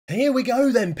Here we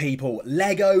go then, people.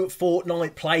 Lego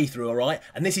Fortnite playthrough, alright?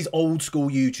 And this is old school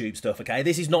YouTube stuff, okay?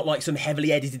 This is not like some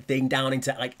heavily edited thing down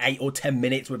into like 8 or 10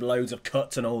 minutes with loads of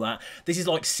cuts and all that. This is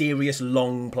like serious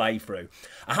long playthrough.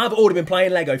 I have already been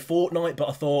playing Lego Fortnite, but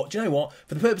I thought, do you know what?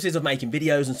 For the purposes of making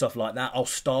videos and stuff like that, I'll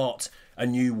start a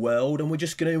new world and we're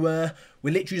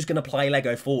literally just gonna play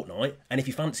Lego Fortnite. And if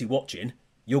you fancy watching,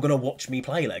 you're gonna watch me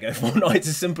play Lego Fortnite. It's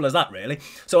as simple as that, really.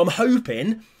 So I'm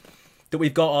hoping that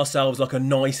we've got ourselves like a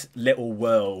nice little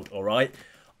world, all right?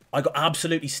 I got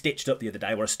absolutely stitched up the other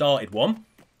day where I started one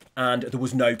and there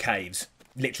was no caves,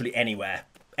 literally anywhere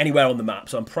on the map.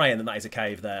 So I'm praying that that is a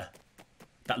cave there.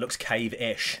 That looks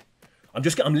cave-ish. I'm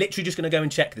literally just going to go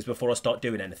and check this before I start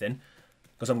doing anything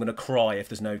because I'm going to cry if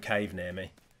there's no cave near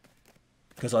me.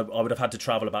 Because I would have had to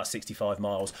travel about 65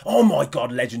 miles. Oh my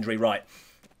God, legendary, right.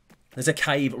 There's a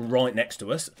cave right next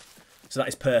to us. So that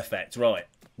is perfect, right.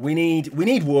 We need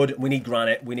wood, we need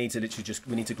granite, we need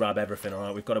to grab everything,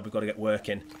 alright? We've got to get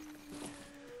working.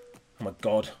 Oh my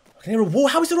God. I can hear a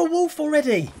wolf. How is there a wolf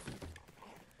already?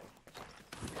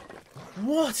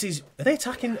 What is... Are they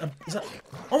attacking... Is that...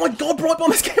 Oh my God, Bright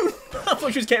Bomb is getting... I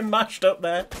thought she was getting mashed up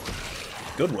there.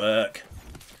 Good work.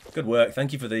 Good work.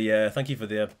 Thank you for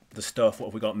the stuff. What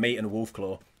have we got? Meat and a wolf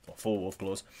claw. Or 4 wolf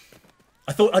claws.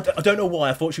 I don't know why.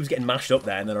 I thought she was getting mashed up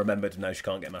there, and then I remembered, no, she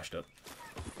can't get mashed up.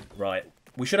 Right.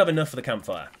 We should have enough for the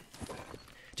campfire.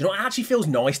 Do you know what? It actually feels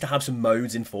nice to have some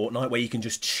modes in Fortnite where you can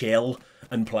just chill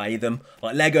and play them.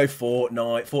 Like Lego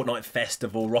Fortnite, Fortnite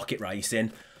Festival, Rocket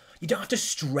Racing. You don't have to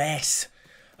stress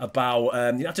about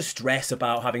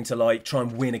having to like try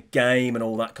and win a game and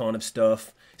all that kind of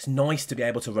stuff. It's nice to be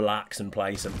able to relax and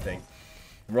play something.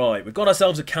 Right, we've got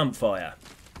ourselves a campfire.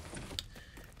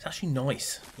 It's actually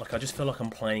nice. Like I just feel like I'm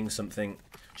playing something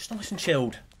just nice and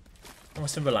chilled.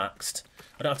 Nice and relaxed.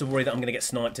 I don't have to worry that I'm going to get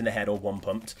sniped in the head or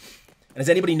one-pumped. And has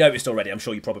anybody noticed already, I'm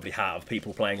sure you probably have,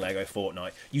 people playing Lego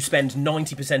Fortnite, you spend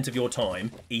 90% of your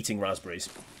time eating raspberries.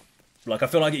 Like, I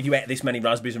feel like if you ate this many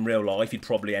raspberries in real life, you'd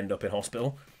probably end up in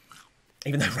hospital.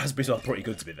 Even though raspberries are pretty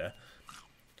good, to be fair.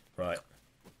 Right.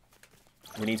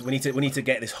 We need to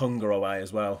get this hunger away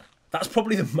as well. That's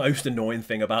probably the most annoying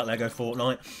thing about Lego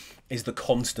Fortnite, is the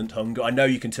constant hunger. I know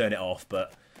you can turn it off,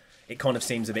 but it kind of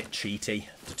seems a bit cheaty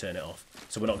to turn it off.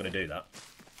 So we're not going to do that.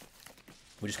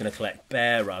 We're just going to collect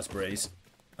bare raspberries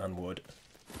and wood.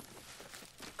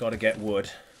 Got to get wood.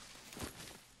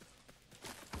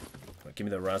 Right, give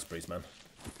me the raspberries, man. Do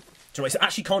you know, it's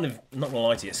actually kind of, I'm not going to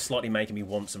lie to you, it's slightly making me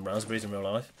want some raspberries in real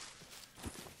life.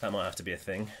 That might have to be a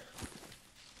thing.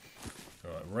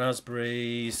 Alright,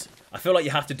 raspberries. I feel like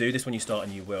you have to do this when you start a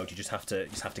new world. You just have to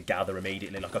gather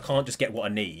immediately. Like, I can't just get what I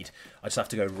need. I just have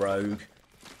to go rogue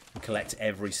and collect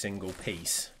every single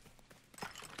piece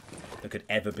that could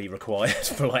ever be required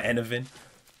for like anything.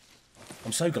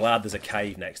 I'm so glad there's a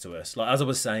cave next to us. Like, as I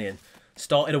was saying,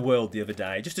 started a world the other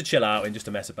day just to chill out and just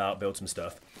to mess about, build some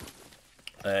stuff.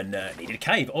 And needed a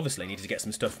cave, obviously. Needed to get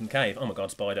some stuff from the cave. Oh my God,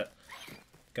 spider.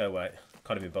 Go away.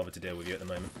 Can't even bother to deal with you at the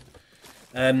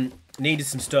moment. Needed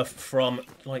some stuff from,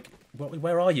 like,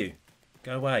 where are you?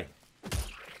 Go away.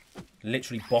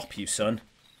 Literally bop you, son.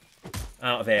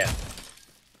 Out of here.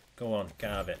 Go on, get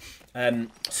out of it.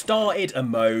 Started a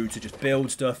mode to just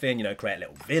build stuff in, you know, create a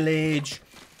little village.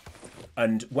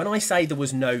 And when I say there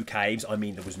was no caves, I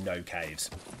mean there was no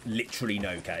caves. Literally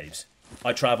no caves.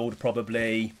 I travelled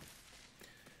probably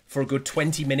for a good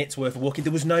 20 minutes worth of walking.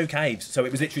 There was no caves. So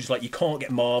it was literally just like, you can't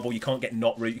get marble, you can't get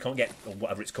knot root, you can't get, or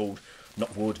whatever it's called.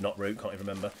 Not wood, not root, can't even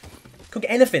remember. Couldn't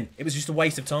get anything. It was just a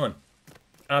waste of time.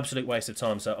 Absolute waste of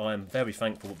time. So I am very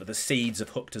thankful that the seeds have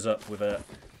hooked us up with a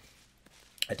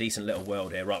decent little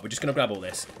world here. Right, we're just going to grab all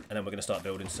this, and then we're going to start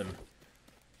building some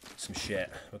shit.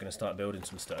 We're going to start building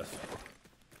some stuff.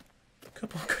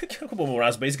 Couple more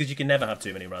raspberries, because you can never have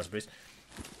too many raspberries.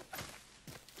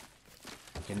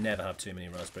 You can never have too many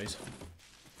raspberries.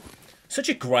 Such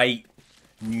a great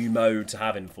new mode to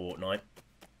have in Fortnite.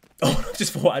 Oh, I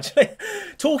just thought, actually,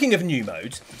 talking of new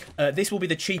modes, this will be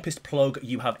the cheapest plug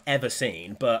you have ever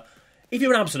seen, but if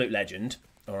you're an absolute legend,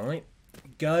 alright,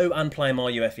 go and play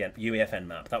my UEFN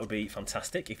map. That would be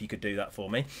fantastic if you could do that for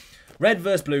me. Red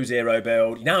vs Blue Zero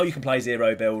build. Now you can play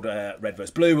Zero build Red vs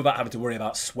Blue without having to worry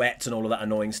about sweats and all of that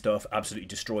annoying stuff. Absolutely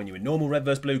destroying you in normal Red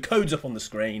vs Blue. Code's up on the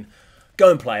screen. Go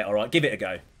and play it, alright? Give it a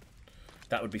go.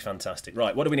 That would be fantastic.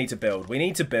 Right, what do we need to build? We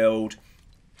need to build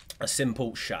a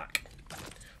simple shack.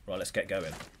 Right, let's get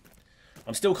going.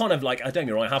 I'm still kind of like, I don't get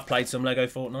me wrong, I have played some Lego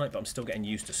Fortnite, but I'm still getting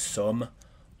used to some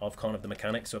of kind of the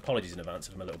mechanics, so apologies in advance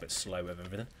if I'm a little bit slow with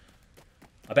everything.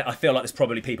 I feel like there's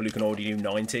probably people who can already do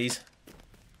 90s.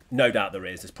 No doubt there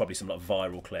is. There's probably some like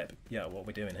viral clip. Yeah, what are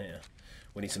we doing here?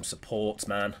 We need some supports,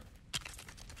 man.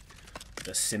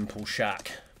 The simple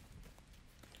shack.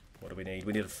 What do we need?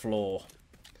 We need a floor.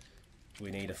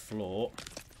 We need a floor.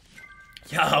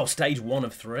 Yo, stage 1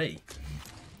 of 3.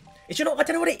 It's, you know, I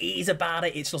don't know what it is about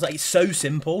it. It's just like, it's so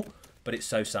simple, but it's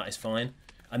so satisfying.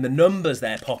 And the numbers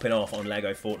they're popping off on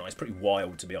Lego Fortnite is pretty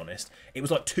wild, to be honest. It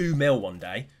was like 2 mil one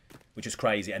day, which is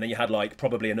crazy. And then you had like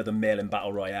probably another mil in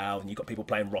Battle Royale, and you've got people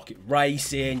playing Rocket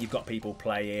Racing, you've got people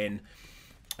playing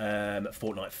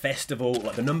Fortnite Festival.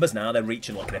 Like the numbers now, they're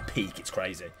reaching like their peak. It's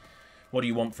crazy. What do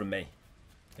you want from me?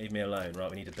 Leave me alone. Right,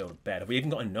 we need to build a bed. Have we even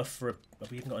got enough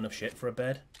shit for a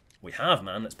bed? We have,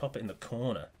 man. Let's pop it in the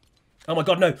corner. Oh my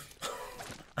god, no!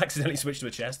 Accidentally switched to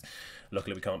a chest.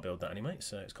 Luckily we can't build that anyway,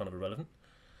 so it's kind of irrelevant.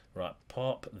 Right,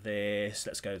 pop this.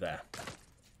 Let's go there.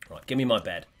 Right, give me my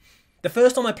bed. The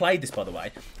first time I played this, by the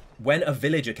way, when a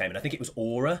villager came in, I think it was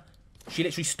Aura, she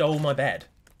literally stole my bed.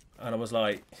 And I was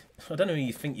like, I don't know who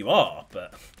you think you are,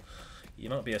 but you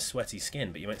might be a sweaty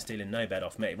skin, but you ain't stealing no bed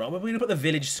off me. Right, we're going to put the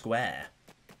village square.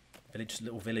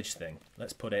 Little village thing.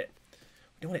 Let's put it... We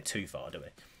don't want it too far, do we?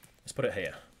 Let's put it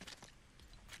here.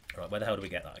 Right, where the hell do we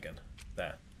get that again?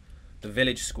 There. The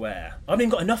village square. I haven't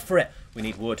even got enough for it. We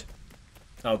need wood.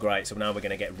 Oh, great. So now we're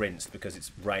going to get rinsed because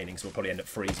it's raining, so we'll probably end up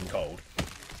freezing cold.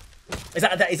 Is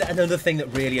that another thing that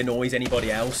really annoys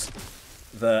anybody else?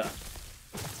 That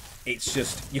it's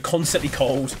just, you're constantly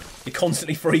cold. You're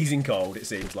constantly freezing cold, it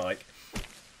seems like.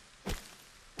 It's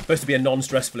supposed to be a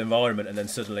non-stressful environment, and then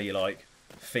suddenly you're like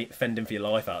fending for your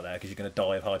life out there because you're going to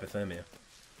die of hypothermia.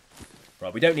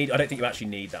 Right, we don't need... I don't think you actually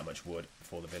need that much wood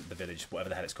for the village, whatever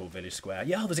the hell it's called, village square.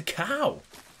 Yeah, there's a cow.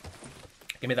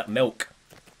 Give me that milk.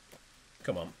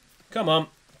 Come on. Come on.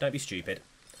 Don't be stupid.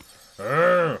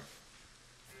 Thank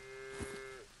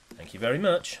you very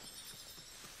much.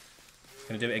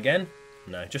 Gonna do it again?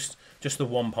 No, just the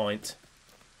 1 pint.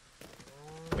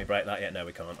 Can we break that yet? No,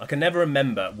 we can't. I can never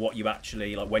remember what you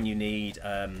actually... Like, when you need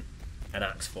an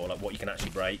axe for, like, what you can actually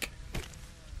break.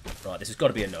 Right, this has got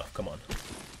to be enough. Come on.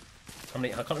 How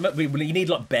many? I can't remember. You need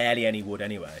like barely any wood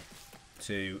anyway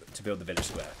to build the village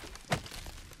square.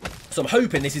 So I'm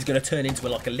hoping this is going to turn into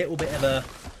like a little bit of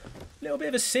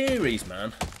a series,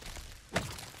 man.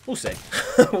 We'll see.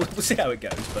 We'll see how it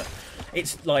goes. But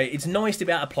it's like it's nice to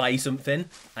be able to play something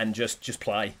and just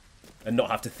play and not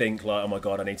have to think like, oh my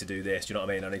god, I need to do this. Do you know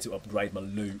what I mean? I need to upgrade my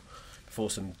loot before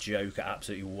some joker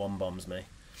absolutely one bombs me.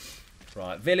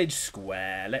 Right, village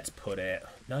square. Let's put it.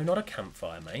 No, not a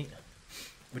campfire, mate.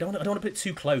 I don't want to put it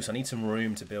too close. I need some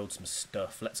room to build some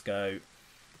stuff. Let's go.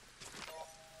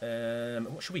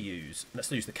 What should we use?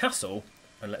 Let's use the castle,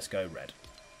 and let's go red.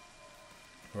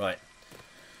 Right.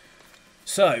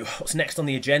 So, what's next on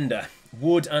the agenda?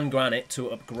 Wood and granite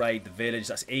to upgrade the village.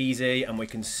 That's easy, and we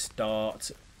can start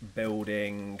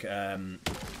building.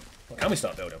 What can we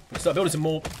start building? We can start building some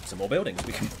more buildings.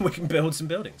 We can build some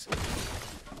buildings.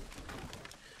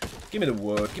 Give me the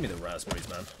wood. Give me the raspberries,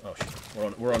 man. Oh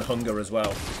shit, we're on hunger as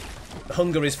well.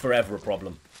 Hunger is forever a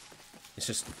problem. It's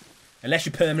just unless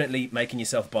you're permanently making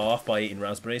yourself barf by eating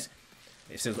raspberries,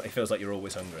 it feels like you're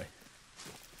always hungry.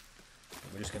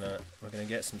 We're gonna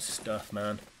get some stuff,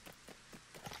 man.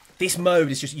 This mode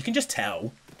is just, you can just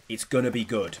tell it's gonna be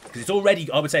good because it's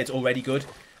already. I would say it's already good,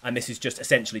 and this is just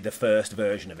essentially the first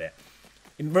version of it.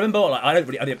 Remember, like I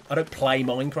don't play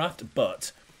Minecraft,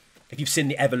 but if you've seen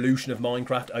the evolution of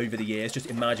Minecraft over the years, just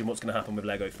imagine what's going to happen with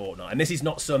Lego Fortnite. And this is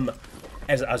not some,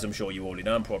 as I'm sure you already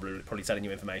know, I'm probably telling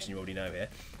you information you already know here.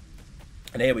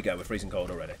 And here we go, we're freezing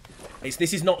cold already.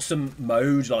 This is not some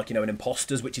mode like, you know, an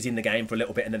Imposters, which is in the game for a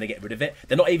little bit and then they get rid of it.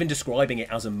 They're not even describing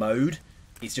it as a mode.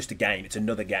 It's just a game. It's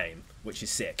another game, which is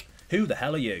sick. Who the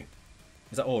hell are you?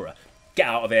 Is that Aura? Get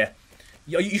out of here.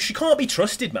 She can't be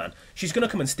trusted, man. She's going to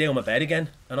come and steal my bed again,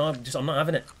 and I'm not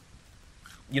having it.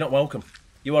 You're not welcome.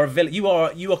 You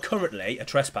are currently a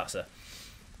trespasser.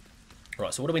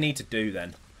 Right, so what do we need to do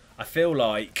then? I feel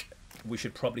like we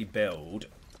should probably build...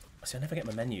 See, I never get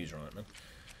my menus right, man.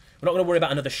 We're not going to worry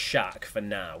about another shack for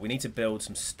now. We need to build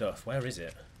some stuff. Where is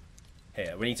it?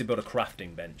 Here. We need to build a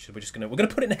crafting bench. We're going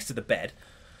to put it next to the bed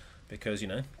because, you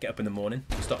know, get up in the morning,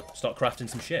 start crafting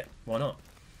some shit. Why not?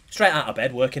 Straight out of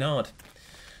bed, working hard.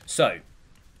 So,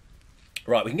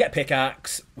 right, we can get a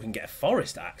pickaxe. We can get a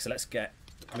forest axe. So let's get...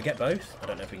 Can we get both? I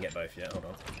don't know if we can get both yet. Hold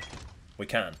on. We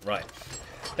can. Right.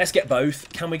 Let's get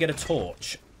both. Can we get a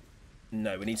torch?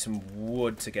 No, we need some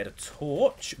wood to get a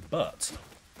torch. But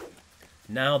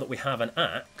now that we have an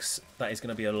axe, that is going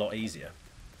to be a lot easier.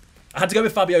 I had to go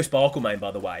with Fabio Sparklemane,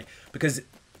 by the way, because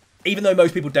even though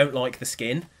most people don't like the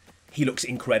skin, he looks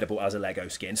incredible as a Lego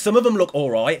skin. Some of them look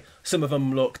alright. Some of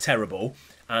them look terrible.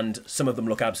 and some of them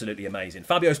look absolutely amazing.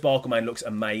 Fabio Sparklemane looks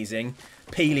amazing.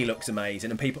 Peely looks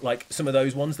amazing. And people like some of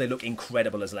those ones, they look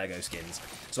incredible as Lego skins.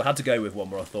 So I had to go with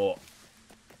one where I thought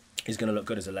he's going to look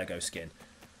good as a Lego skin.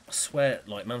 I swear,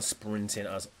 like, man's sprinting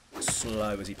as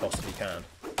slow as he possibly can.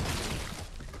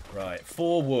 Right,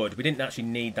 4 wood. We didn't actually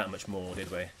need that much more,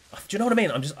 did we? Do you know what I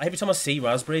mean? Every time I see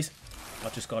raspberries,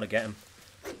 I've just got to get them.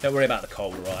 Don't worry about the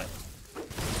cold, alright?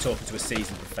 I'm talking to a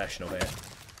seasoned professional here.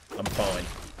 I'm fine.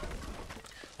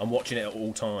 I'm watching it at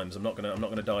all times. I'm not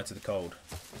gonna die to the cold.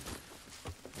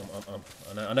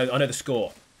 I know the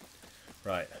score.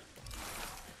 Right.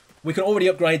 We can already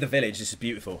upgrade the village. This is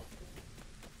beautiful.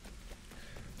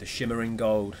 The shimmering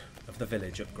gold of the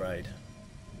village upgrade.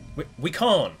 We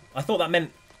can't. I thought that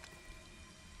meant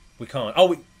we can't.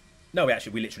 Oh, no,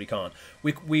 we literally can't.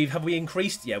 Have we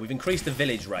increased? Yeah, we've increased the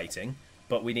village rating,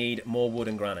 but we need more wood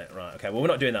and granite. Right. Okay. Well, we're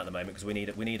not doing that at the moment because we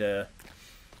need a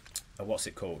what's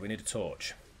it called? We need a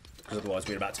torch. Because otherwise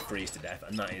we're about to freeze to death,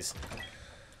 and that is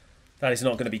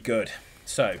not going to be good.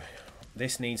 So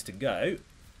this needs to go.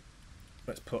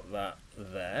 Let's put that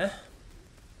there.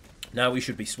 Now we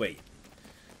should be sweet.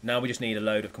 Now we just need a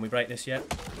load of... Can we break this yet?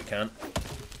 We can.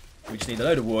 We just need a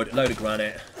load of wood, a load of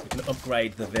granite. We can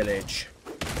upgrade the village.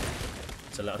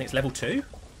 So I think it's level 2.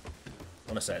 I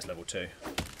want to say it's level 2.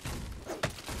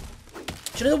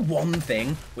 Do you know the one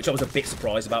thing which I was a bit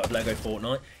surprised about with Lego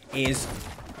Fortnite is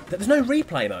that there's no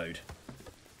replay mode.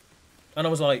 And I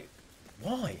was like,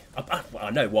 why? Well, I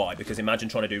know why, because imagine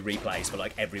trying to do replays for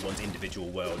like everyone's individual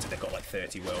worlds if they've got like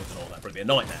 30 worlds and all that. Probably be a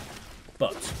nightmare.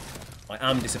 But I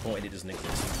am disappointed it doesn't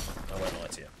exist. I won't lie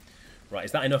to you. Right,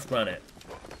 is that enough granite?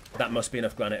 That must be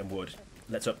enough granite and wood.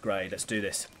 Let's upgrade. Let's do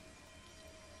this.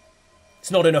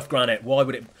 It's not enough granite. Why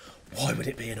would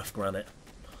it be enough granite?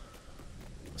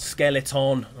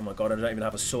 Skeleton. Oh my god, I don't even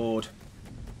have a sword.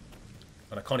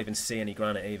 And I can't even see any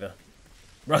granite either.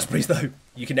 Raspberries, though.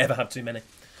 You can never have too many.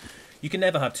 You can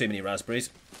never have too many raspberries.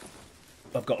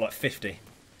 I've got like 50.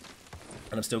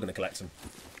 And I'm still going to collect them.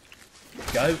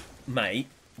 Go, mate.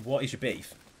 What is your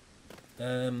beef?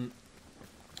 I'm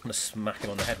going to smack him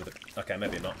on the head with it. Okay,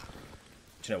 maybe I'm not.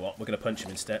 Do you know what? We're going to punch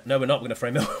him instead. No, we're not. We're going to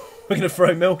throw milk. We're going to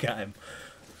throw milk at him.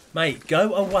 Mate,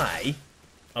 go away.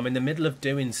 I'm in the middle of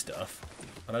doing stuff.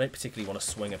 And I don't particularly want to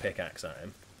swing a pickaxe at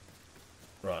him.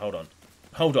 Right, hold on.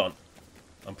 Hold on.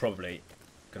 I'm probably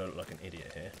going to look like an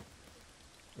idiot here.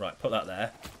 Right, put that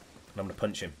there. And I'm going to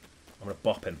punch him. I'm going to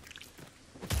bop him.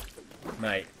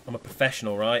 Mate, I'm a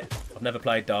professional, right? I've never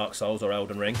played Dark Souls or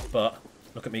Elden Ring, but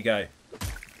look at me go.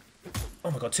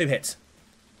 Oh my god, 2 hits.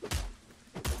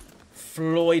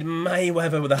 Floyd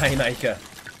Mayweather with a haymaker.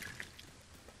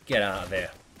 Get out of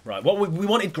here. Right, well, we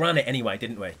wanted granite anyway,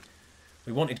 didn't we?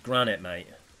 We wanted granite, mate.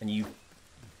 And you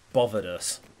bothered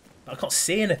us. I can't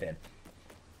see anything.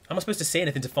 How am I supposed to see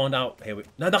anything to find out? Here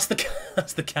no, that's the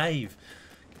that's the cave.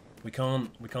 We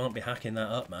can't be hacking that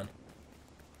up, man.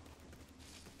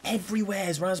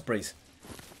 Everywhere's raspberries.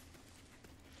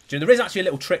 There is actually a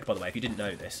little trick, by the way, if you didn't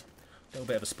know this. A little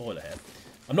bit of a spoiler here.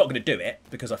 I'm not going to do it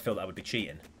because I feel that would be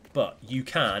cheating. But you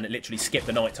can literally skip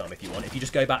the night time if you want. If you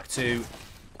just go back to...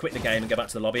 Quit the game and go back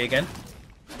to the lobby again.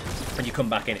 And you come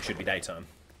back in, it should be daytime.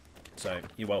 So,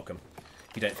 you're welcome.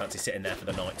 If you don't fancy sitting there for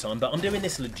the night time. But I'm doing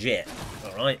this legit,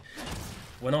 alright?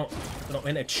 We're no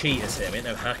cheaters here. We ain't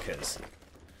no hackers.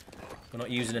 We're not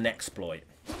using an exploit.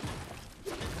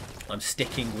 I'm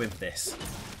sticking with this.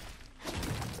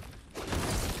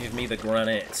 Give me the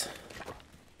granite.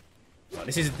 Right,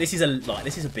 this is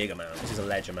a big amount. This is a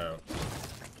ledge amount.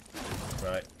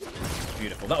 Right.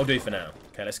 Beautiful. That'll do for now.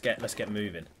 Okay, let's get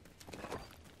moving.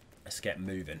 Let's get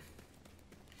moving.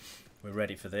 We're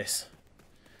ready for this.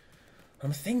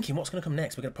 I'm thinking, what's going to come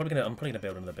next? I'm probably going to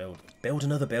build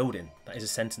another building. That is a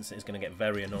sentence that is going to get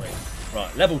very annoying.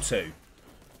 Right, level 2.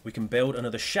 We can build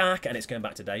another shack, and it's going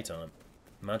back to daytime.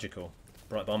 Magical.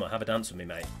 Right, Bomber, have a dance with me,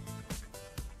 mate.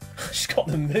 She's got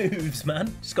the moves,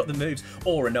 man. She's got the moves.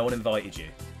 Aura, no one invited you.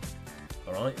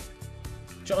 Alright? Do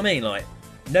you know what I mean? Like,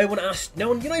 no one asked...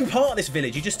 you're not even part of this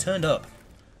village. You just turned up.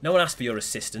 No one asked for your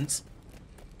assistance.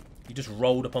 You just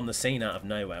rolled up on the scene out of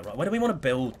nowhere. Right, where do we want to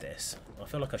build this? I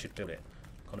feel like I should build it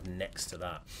kind of next to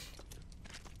that.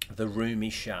 The roomy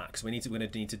shack. So we're going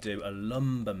to need to do a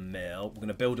lumber mill. We're going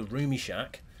to build a roomy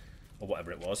shack. Or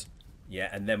whatever it was. Yeah,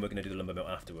 and then we're going to do the lumber mill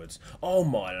afterwards. Oh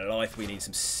my life, we need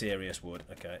some serious wood.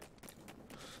 Okay.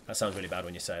 That sounds really bad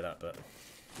when you say that, but...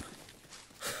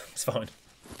 it's fine.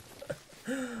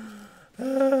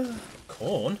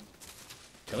 Corn?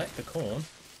 Collect the corn.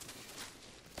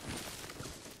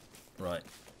 Right.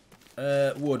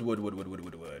 Wood.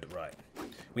 Right.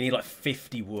 We need like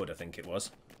 50 wood, I think it was.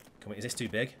 Is this too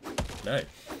big? No.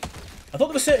 I thought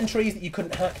there were certain trees that you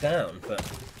couldn't hack down, but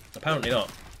apparently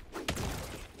not.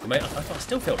 Mate, I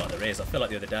still feel like there is. I feel like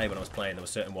the other day when I was playing, there were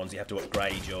certain ones you have to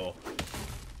upgrade your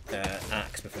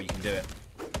axe before you can do it.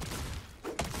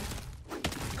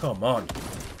 Come on.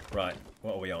 Right,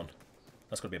 what are we on?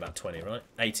 That's got to be about 20, right?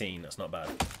 18, that's not bad.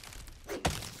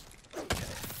 Okay,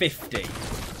 50.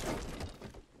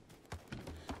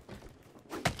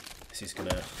 This is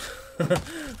gonna...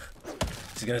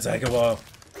 this is gonna take a while.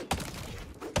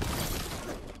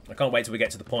 I can't wait till we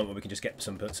get to the point where we can just get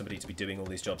somebody to be doing all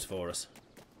these jobs for us.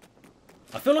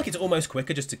 I feel like it's almost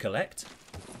quicker just to collect.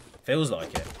 Feels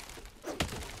like it.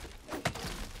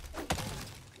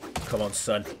 Come on,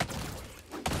 son.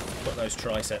 Put those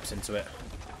triceps into it.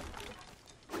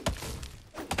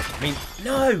 I mean,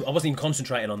 no! I wasn't even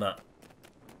concentrating on that.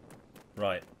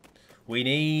 Right. We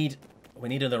need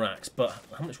another axe, but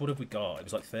how much wood have we got? It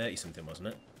was like 30 something, wasn't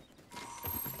it?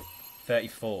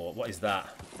 34. What is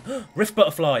that? Rift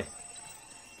butterfly!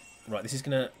 Right, this is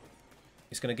gonna...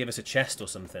 It's gonna give us a chest or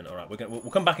something. Alright,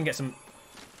 we'll come back and get some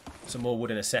more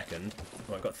wood in a second.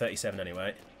 Right, I've got 37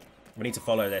 anyway. We need to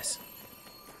follow this.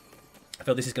 I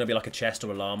feel this is gonna be like a chest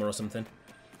or a llama or something.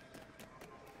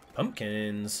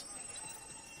 Pumpkins.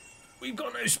 We've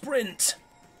got no sprint!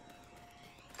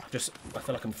 I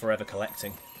feel like I'm forever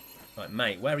collecting. Right,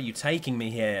 mate, where are you taking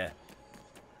me here?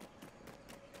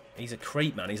 He's a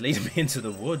creep, man. He's leading me into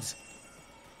the woods.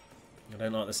 I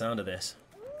don't like the sound of this.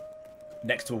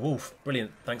 Next to a wolf.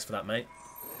 Brilliant. Thanks for that, mate.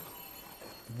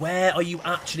 Where are you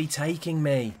actually taking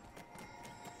me?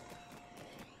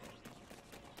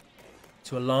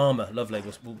 To a llama. Lovely.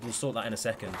 We'll sort that in a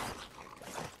second.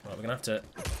 Right, we're going to have to...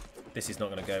 This is not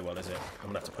going to go well, is it?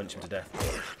 I'm going to have to punch him to death.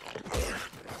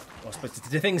 I suppose,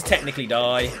 do things technically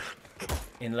die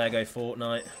in Lego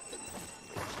Fortnite?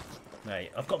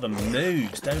 Mate, I've got the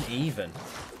moves. Don't even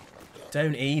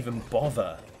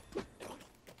bother.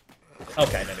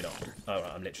 Okay, maybe not.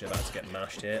 Alright, I'm literally about to get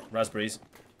mashed here. Raspberries.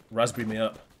 Raspberry me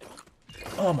up.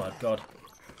 Oh my god.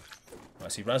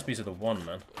 Right, see, raspberries are the one,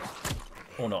 man.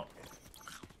 Or not.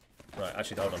 Right,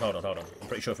 actually, hold on. I'm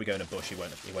pretty sure if we go in a bush, he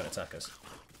won't attack us.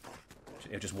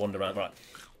 He'll just wander around. Right.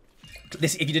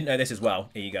 This, if you didn't know this as well,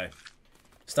 here you go.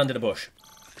 Stand in a bush.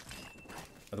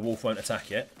 The wolf won't attack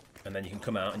you, and then you can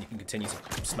come out and you can continue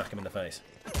to smack him in the face.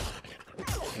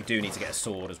 You do need to get a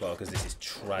sword as well, because this is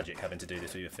tragic having to do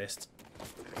this with your fists.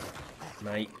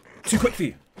 Mate. Too quick for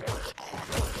you!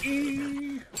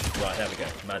 Right, there we go.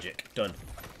 Magic. Done.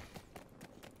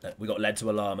 We got led to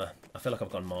a llama. I feel like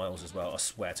I've gone miles as well. I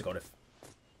swear to God if...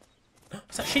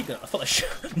 Is that sheep? I thought that sheep...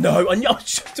 No, I was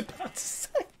just about to say...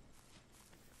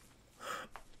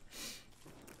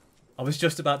 I was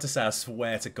just about to say, I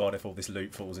swear to God if all this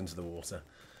loot falls into the water.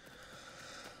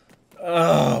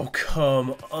 Oh,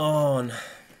 come on.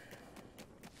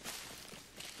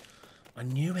 I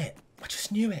knew it. I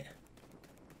just knew it.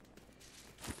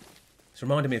 It's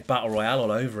reminding me of Battle Royale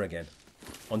all over again.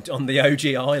 On the OG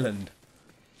island.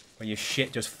 Where your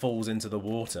shit just falls into the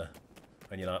water.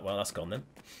 And you're like, well, that's gone then.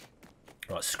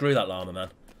 Right, screw that llama, man.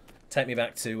 Take me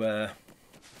back to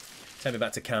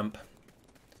camp.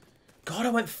 God, I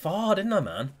went far, didn't I,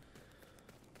 man?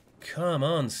 Come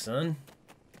on, son.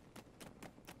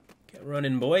 Get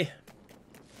running, boy.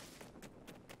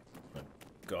 Oh,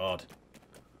 God.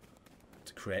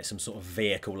 To create some sort of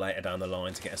vehicle later down the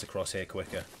line to get us across here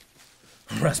quicker.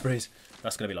 Raspberries.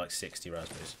 That's going to be like 60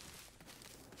 raspberries.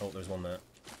 Oh, there's one there.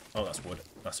 Oh, that's wood.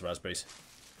 That's the raspberries.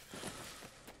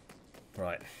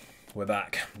 Right. We're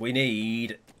back. We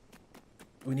need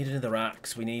another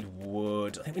axe. We need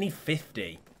wood. I think we need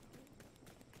 50.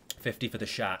 50 for the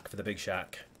shack, for the big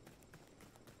shack.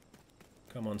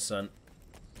 Come on, son.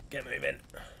 Get moving.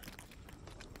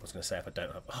 I was going to say if I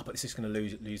don't have... Oh, but this is going to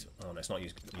lose... Oh, no, it's not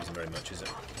using very much, is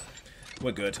it?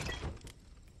 We're good.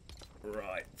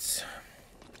 Right.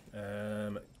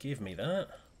 Give me that.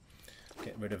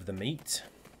 Get rid of the meat.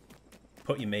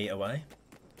 Put your meat away.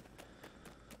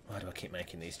 Why do I keep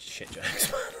making these shit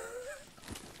jokes, man?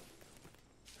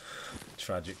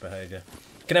 Tragic behaviour.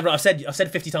 I've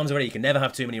said 50 times already, you can never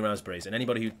have too many raspberries, and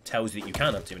anybody who tells you that you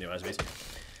can have too many raspberries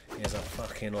is a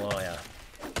fucking liar.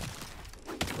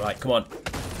 Right, come on.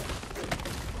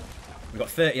 We've got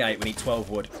 38, we need 12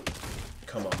 wood.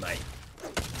 Come on, mate.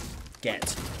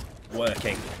 Get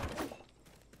working.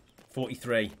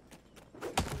 43.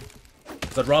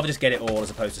 Because I'd rather just get it all as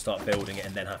opposed to start building it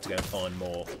and then have to go and find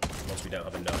more once we don't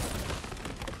have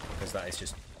enough. Because that is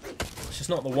just... It's just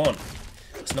not the one.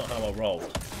 That's not how I roll.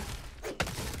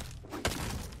 Oh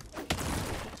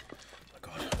my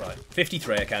God, right.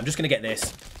 53, okay, I'm just going to get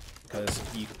this. Because,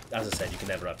 as I said, you can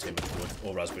never have too much wood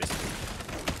or raspberries.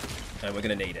 And we're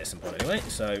going to need it at some point anyway,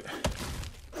 so...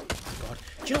 God,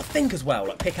 Do you not think as well,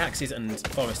 like pickaxes and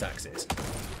forest axes,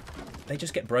 they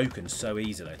just get broken so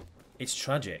easily. It's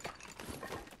tragic.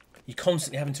 You're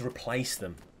constantly having to replace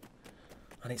them.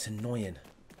 And it's annoying.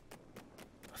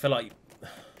 I feel like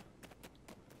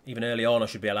even early on I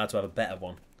should be allowed to have a better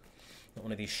one. Not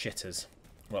one of these shitters.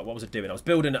 Right, what was I doing? I was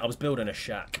building a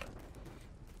shack.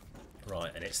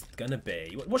 Right, and it's gonna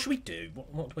be, what should we do?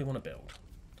 What do we want to build?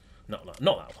 Not that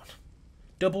one.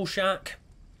 Double shack.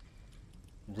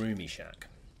 Roomy shack.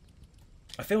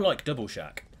 I feel like double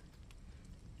shack.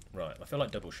 Right, I feel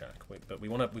like double shack. But we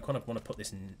kind of want to put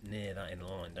this near that in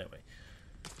line, don't we?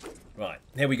 Right,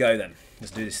 here we go then.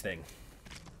 Let's do this thing.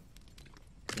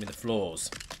 Give me the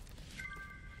floors.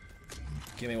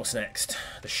 Give me what's next.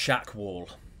 The shack wall.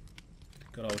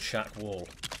 Good old shack wall.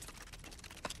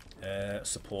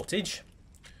 Supportage.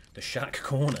 The shack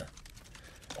corner.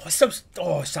 Oh, it's so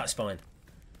satisfying.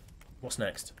 What's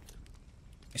next?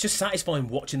 It's just satisfying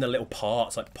watching the little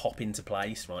parts like pop into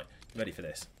place. Right, you ready for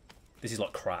this? This is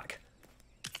like crack.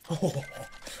 Oh,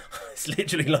 it's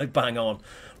literally like bang on.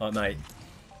 Like, mate,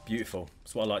 beautiful.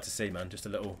 That's what I like to see, man. Just a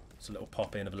little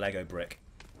pop in of a Lego brick.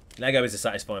 Lego is a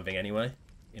satisfying thing anyway,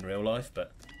 in real life,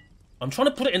 but I'm trying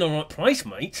to put it in the right price,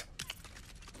 mate.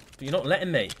 But you're not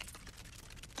letting me.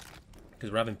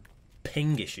 Because we're having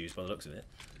ping issues by the looks of it.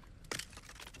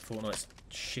 Fortnite's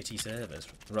shitty servers.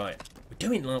 Right.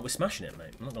 We're smashing it,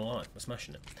 mate. I'm not gonna lie. We're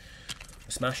smashing it.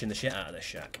 We're smashing the shit out of this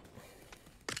shack.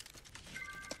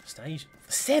 Stage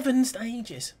 7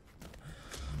 stages.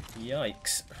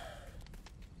 Yikes.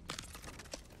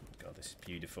 God, this is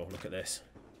beautiful. Look at this.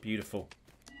 Beautiful.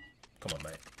 Come on,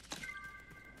 mate.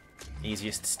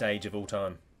 Easiest stage of all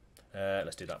time.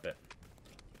 Let's do that bit.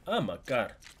 Oh my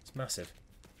god. It's massive.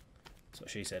 That's what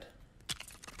she said.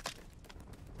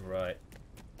 Right.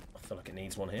 I feel like it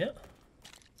needs one here.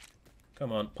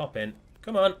 Come on, pop in.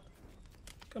 Come on.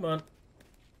 Come on.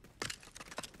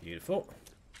 Beautiful.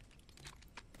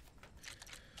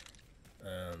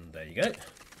 And there you go.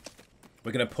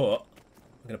 We're gonna put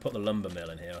the lumber mill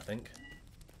in here, I think.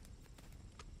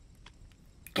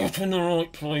 Get in the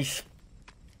right place.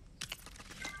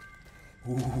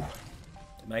 Ooh.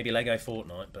 Maybe Lego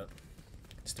Fortnite, but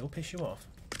it still piss you off.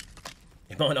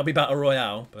 It might not be Battle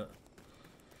Royale, but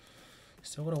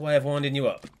still got a way of winding you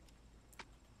up.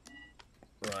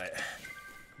 Right.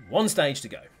 One stage to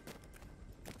go.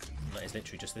 And that is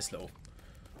literally just this little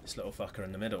fucker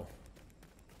in the middle.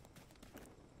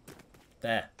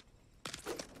 There.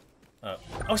 Oh,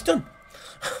 it's done.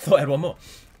 I thought I had one more.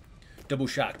 Double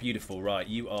shack, beautiful. Right,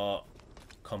 you are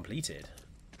completed.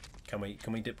 Can we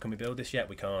build this yet?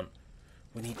 We can't.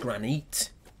 We need granite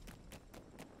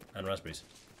and raspberries.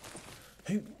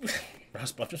 Who?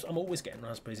 I'm always getting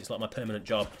raspberries. It's like my permanent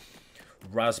job.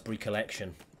 Raspberry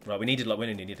collection. Right, we needed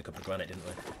a couple of granite, didn't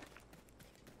we?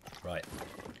 Right.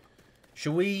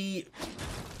 Shall we?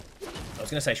 I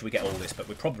was going to say, should we get all this, but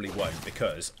we probably won't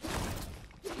because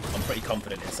I'm pretty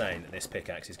confident in saying that this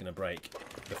pickaxe is going to break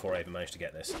before I even manage to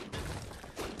get this.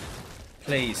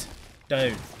 Please,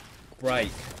 don't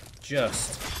break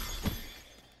just.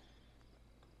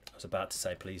 I was about to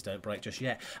say, please don't break just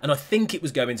yet. And I think it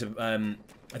was going to,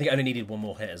 I think I only needed one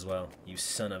more hit as well. You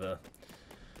son of a.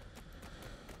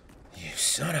 You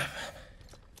son of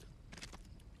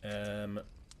a.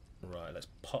 Right, let's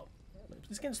pop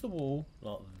this against the wall,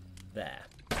 like there.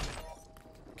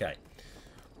 Okay.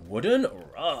 Wooden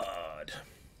rod.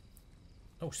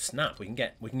 Oh snap! We can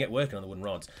get working on the wooden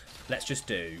rods. Let's just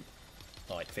do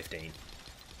like 15.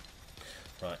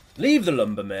 Right. Leave the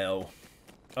lumber mill.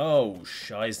 Oh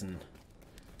shizen.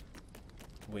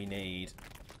 We need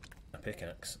a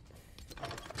pickaxe.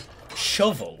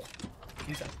 Shovel.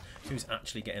 Who's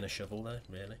actually getting a shovel though?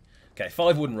 Really? Okay,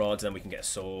 5 wooden rods, then we can get a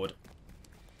sword.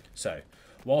 So,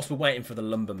 whilst we're waiting for the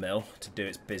lumber mill to do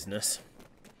its business,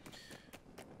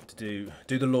 to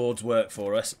do the Lord's work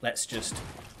for us, let's just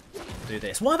do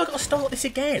this. Why have I got to start this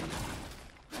again?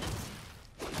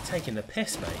 Taking the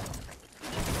piss, mate.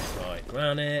 Right,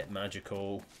 granite,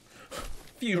 magical.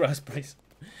 Few raspberries.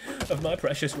 Of my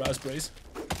precious raspberries.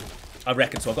 I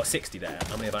reckon, so I've got 60 there.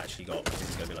 How many have I actually got? I think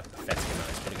it's going to be like a pathetic amount.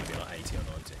 It's probably going to be like 80 or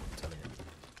 90, I'm telling you.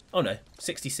 Oh no,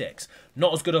 66.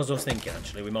 Not as good as I was thinking,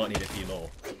 actually. We might need a few more.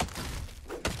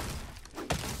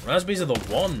 Raspberries are the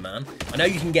one, man. I know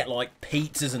you can get like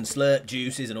pizzas and slurp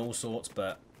juices and all sorts,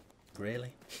 but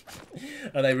really?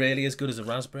 Are they really as good as a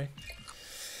raspberry?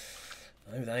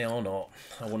 No, they are not.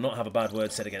 I will not have a bad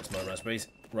word said against my raspberries.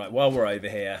 Right, while we're over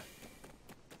here,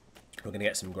 we're going to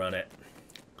get some granite.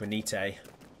 Granite.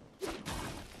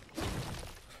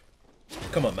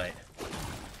 Come on, mate.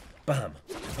 Bam.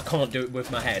 I can't do it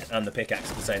with my head and the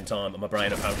pickaxe at the same time, and my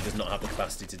brain apparently does not have the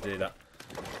capacity to do that.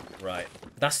 Right.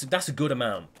 That's a good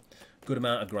amount. Good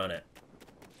amount of granite.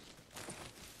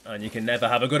 And you can never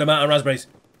have a good amount of raspberries.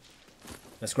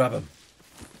 Let's grab them.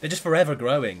 They're just forever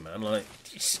growing, man. Like,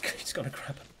 you just got to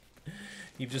grab them.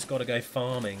 You've just got to go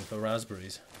farming for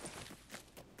raspberries.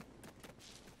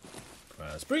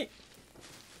 Raspberry.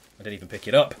 I didn't even pick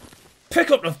it up. Pick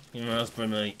up the raspberry,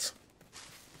 mate.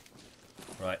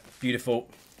 Right, beautiful.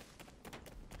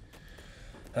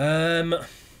 I've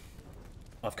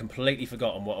completely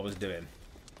forgotten what I was doing.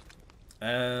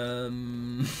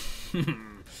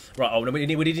 Right, oh, we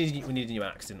need a new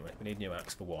axe, didn't we? We need a new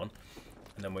axe for one.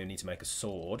 And then we need to make a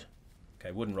sword.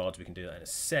 Okay, wooden rods, we can do that in a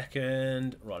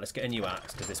second. Right, let's get a new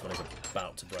axe, because this one is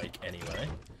about to break anyway.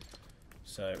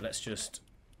 So let's just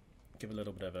give a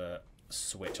little bit of a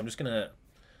switch. I'm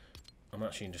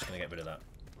actually just going to get rid of that.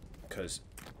 Because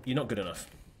you're not good enough.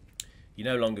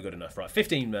 You're no longer good enough. Right,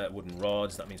 15 wooden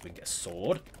rods, that means we can get a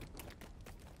sword.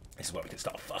 This is where we can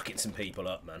start fucking some people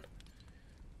up, man.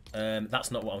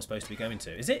 That's not what I'm supposed to be going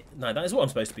to. Is it? No, that is what I'm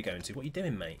supposed to be going to. What are you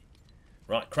doing, mate?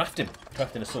 Right, crafting.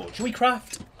 Crafting a sword. Should we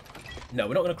craft? No,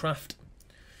 we're not going to craft.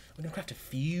 We're going to craft a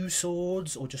few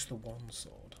swords or just the one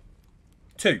sword?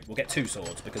 Two. We'll get 2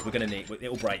 swords because we're going to need...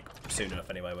 It'll break soon enough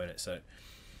anyway, won't it? So,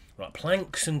 right,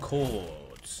 planks and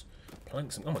cords.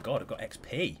 Planks and... Oh, my God, I've got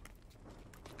XP.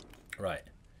 Right.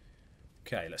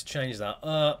 Okay, let's change that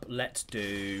up. Let's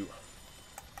do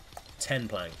 10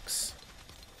 planks.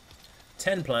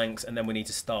 10 planks, and then we need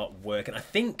to start working. I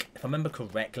think, if I remember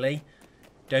correctly,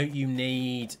 don't you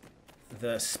need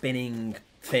the spinning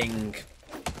thing,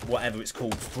 whatever it's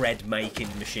called, thread making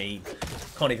machine?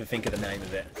 Can't even think of the name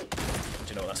of it. Do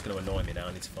you know what? That's going to annoy me now.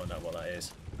 I need to find out what that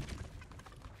is.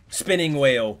 Spinning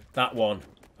wheel. That one.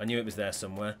 I knew it was there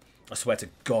somewhere. I swear to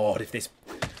God, if this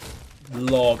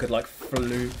log had like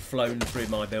flown through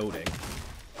my building, it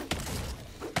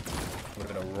would have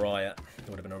been a riot. It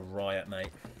would have been a riot, mate.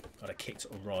 I'd have kicked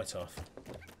it right off.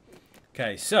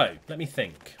 Okay, so let me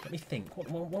think. Let me think. What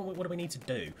do we need to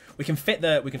do? We can fit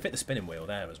the spinning wheel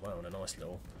there as well in a nice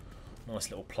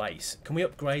little place. Can we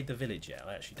upgrade the village yet?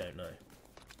 I actually don't know.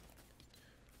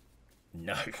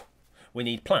 No. We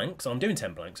need planks. I'm doing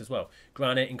 10 planks as well.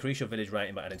 Granite, increase your village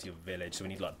rating by adding to your village. So we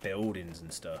need like buildings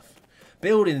and stuff.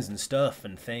 Buildings and stuff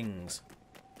and things.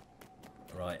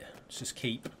 Right. Let's just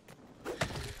keep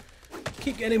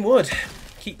getting wood.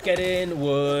 Keep getting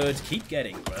wood, keep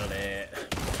getting granite,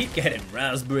 keep getting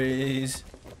raspberries.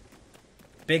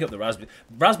 Big up the raspberries.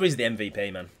 Raspberries are the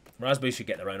MVP, man. Raspberries should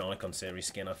get their own Icon Series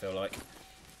skin, I feel like.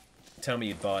 Tell me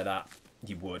you'd buy that.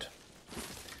 You would.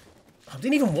 I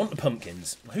didn't even want the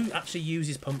pumpkins. Who actually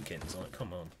uses pumpkins? Like,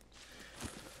 come on.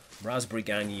 Raspberry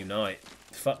gang unite.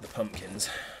 Fuck the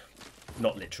pumpkins.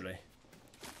 Not literally.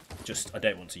 Just, I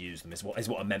don't want to use them, is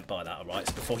what I meant by that, alright?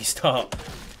 So before you start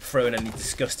throwing any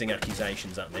disgusting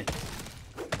accusations at me,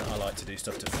 I like to do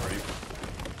stuff to fruit.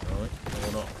 Alright?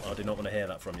 I do not want to hear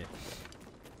that from you.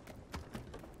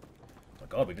 Oh my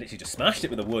God, we've literally just smashed it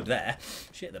with the wood there.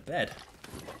 Shit, the bed.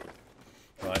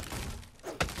 Right.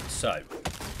 So, I'm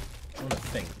trying to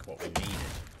think what we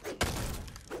needed.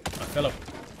 I feel like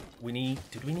we need...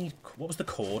 Did we need... What was the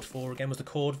cord for again? Was the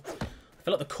cord... I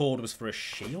feel like the cord was for a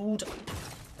shield.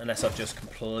 Unless I've just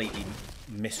completely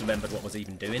misremembered what I was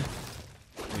even doing.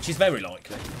 Which is very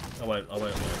likely. I won't lie to you,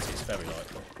 it's very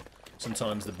likely.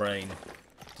 Sometimes the brain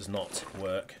does not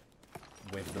work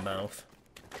with the mouth.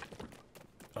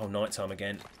 Oh, nighttime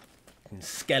again. And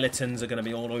skeletons are going to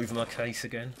be all over my case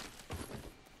again.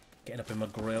 Getting up in my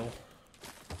grill.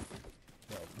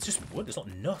 Well, it's just wood. There's not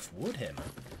enough wood here,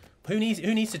 man. Who needs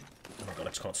to... Oh my God, I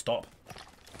just can't stop.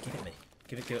 Give it me.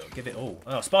 Give it all.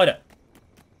 Oh, spider!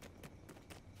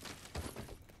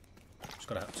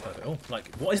 Oh,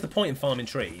 like, what is the point in farming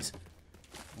trees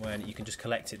when you can just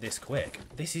collect it this quick?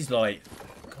 This is like,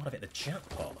 God, I've hit the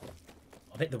jackpot.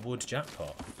 I've hit the wood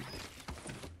jackpot.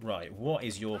 Right, what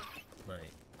is your...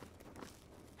 Mate.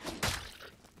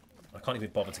 I can't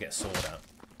even bother to get a sword out.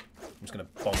 I'm just going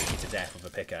to bomb you to death with a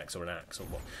pickaxe or an axe or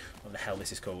what the hell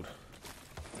this is called.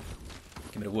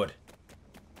 Give me the wood.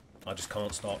 I just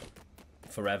can't stop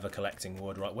forever collecting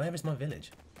wood. Right, where is my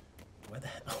village? Where the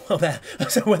hell? Oh, there.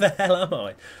 So where the hell am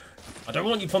I? I don't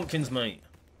want you pumpkins, mate.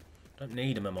 Don't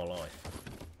need them in my life.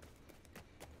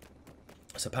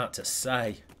 I was about to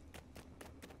say.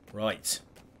 Right.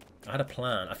 I had a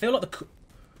plan. I feel like the...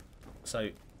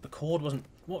 So, the cord wasn't...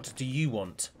 What do you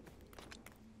want?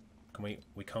 Can we...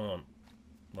 We can't.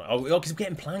 Right. Oh, because we're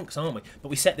getting planks, aren't we? But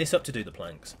we set this up to do the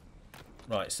planks.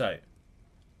 Right, so.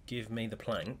 Give me the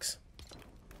planks.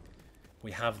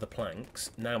 We have the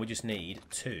planks. Now we just need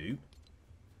to...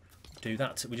 do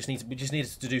that. We just need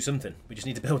to do something. We just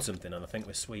need to build something, and I think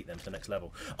we're sweet then to the next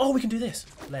level. Oh, we can do this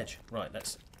ledge. Right,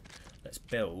 let's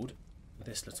build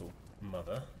this little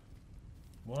mother.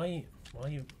 Why are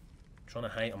you trying to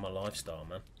hate on my lifestyle,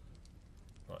 man?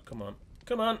 Right, come on,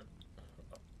 come on.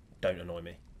 Don't annoy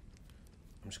me.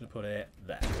 I'm just gonna put it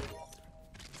there.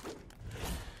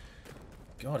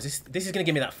 God, this is gonna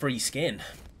give me that free skin.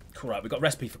 Cool, right, we've got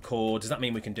recipe for core. Does that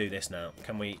mean we can do this now?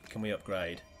 Can we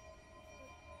upgrade?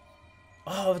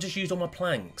 Oh, I've just used all my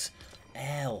planks.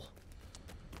 L.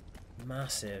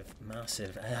 Massive,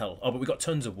 massive L. Oh, but we've got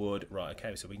tons of wood. Right,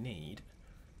 okay, so we need...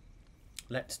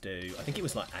 Let's do... I think it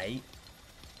was like 8.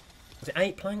 Was it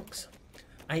 8 planks?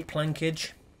 8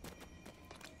 plankage.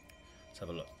 Let's have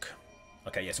a look.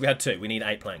 Okay, yes, we had 2. We need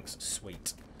 8 planks.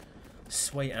 Sweet.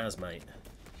 Sweet as, mate.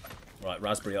 Right,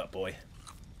 raspberry up, boy.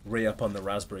 Re-up on the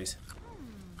raspberries.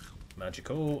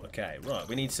 Magical. Okay, right.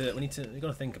 We've got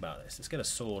to think about this. Let's get a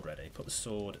sword ready. Put the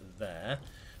sword there.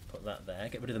 Put that there.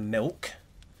 Get rid of the milk.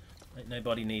 Ain't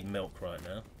nobody need milk right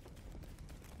now.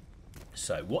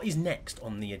 So, what is next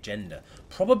on the agenda?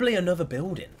 Probably another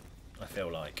building, I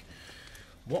feel like.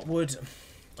 What would...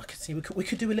 I could see we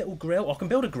could do a little grill. I can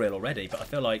build a grill already, but I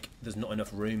feel like there's not enough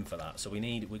room for that. So we're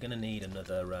going to need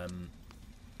another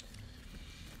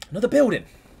building.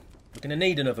 We're going to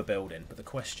need another building, but the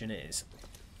question is,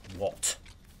 what?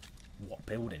 What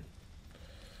building?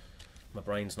 My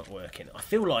brain's not working. I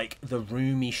feel like the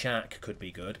roomy shack could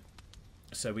be good.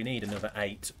 So we need another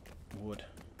 8 wood.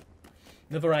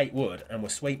 Another 8 wood, and we're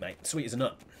sweet, mate. Sweet as a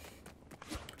nut.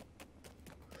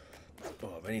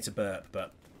 Oh, we need to burp,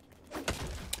 but...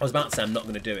 I was about to say I'm not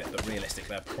going to do it, but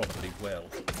realistically I probably will.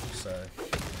 So,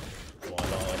 why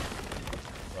not?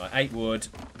 Right, 8 wood.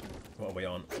 What are we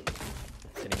on?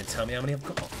 Didn't even tell me how many I've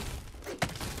got.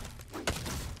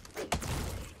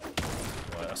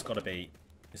 Right, that's got to be...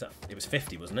 It was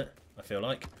 50, wasn't it? I feel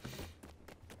like.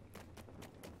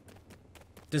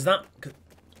 Does that...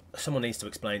 Someone needs to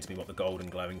explain to me what the golden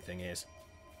glowing thing is.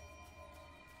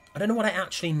 I don't know what it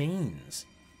actually means.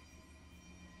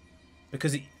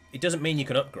 Because it doesn't mean you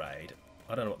can upgrade.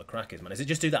 I don't know what the crack is, man. Does it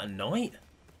just do that at night?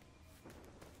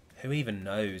 Who even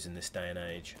knows in this day and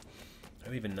age?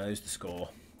 Who even knows the score?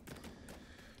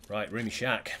 Right, Roomy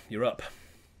Shack, you're up.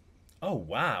 Oh,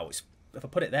 wow. If I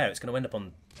put it there, it's going to end up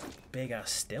on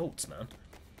big-ass stilts, man.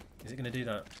 Is it going to do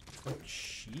that? Oh,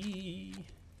 gee.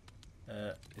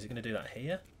 Is it going to do that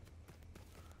here?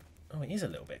 Oh, it is a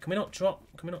little bit. Can we not drop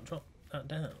that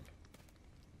down?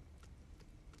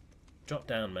 Drop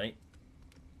down, mate.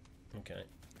 Okay.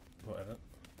 Whatever.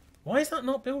 Why is that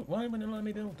not built? Why wouldn't it let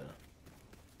me build that?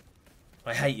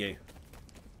 I hate you.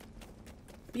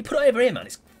 But you put it over here, man.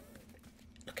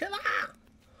 Look at that.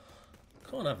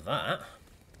 Can't have that.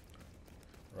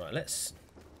 Right, let's...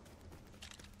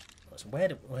 So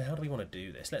how do we want to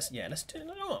do this? Let's do...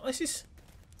 No, this is...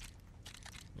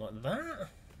 Like that?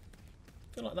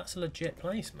 I feel like that's a legit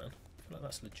place, man. I feel like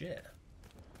that's legit.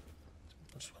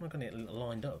 I'm just kind of going to get it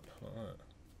lined up like that.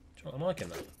 Do you know what? I'm liking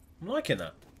that. I'm liking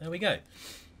that. There we go.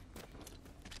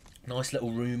 Nice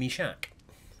little roomy shack.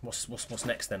 What's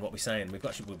next then? What are we saying? We've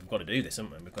got to do this,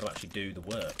 haven't we? We've got to actually do the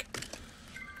work.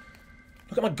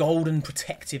 Look at my golden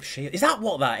protective shield. Is that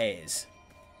what that is?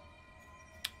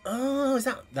 Oh, is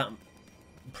that...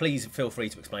 Please feel free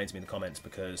to explain to me in the comments,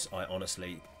 because I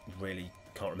honestly really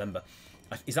can't remember.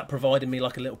 Is that providing me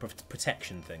like a little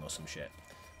protection thing or some shit?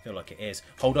 I feel like it is.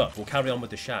 Hold up. We'll carry on with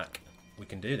the shack. We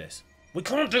can do this. We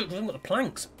can't do it because we haven't got the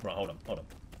planks. Right, hold on.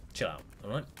 Chill out,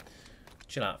 alright?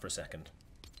 Chill out for a second.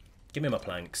 Give me my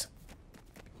planks.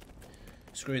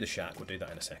 Screw the shack. We'll do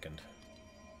that in a second.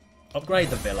 Upgrade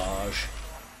the village.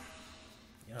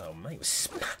 Yo, mate, we're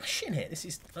smashing it. This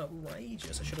is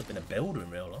outrageous. I should have been a builder in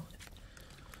real life.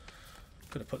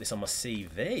 Could have put this on my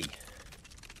CV.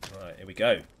 Right, here we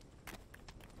go.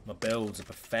 My builds are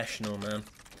professional, man.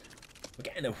 We're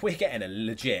getting a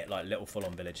legit, like, little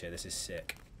full-on village here. This is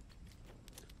sick.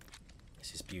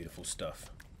 This is beautiful stuff.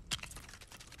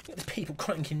 Look at the people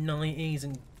cranking 90s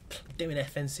and doing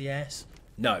FNCS.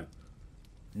 No.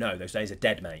 No, those days are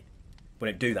dead, mate. We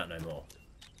don't do that no more.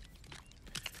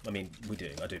 I mean, we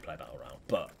do. I do play Battle Royale,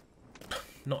 but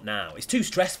not now. It's too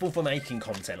stressful for making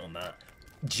content on that.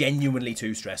 Genuinely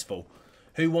too stressful.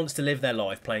 Who wants to live their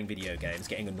life playing video games,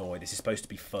 getting annoyed? This is supposed to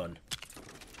be fun.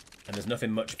 And there's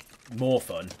nothing much more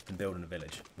fun than building a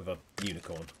village with a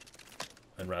unicorn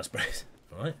and raspberries.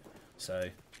 Alright? So,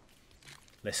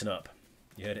 listen up.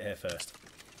 You heard it here first.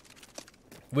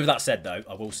 With that said, though,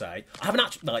 I will say, I haven't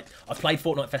actually, like, I've played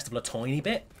Fortnite Festival a tiny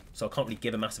bit, so I can't really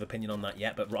give a massive opinion on that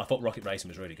yet, but I thought Rocket Racing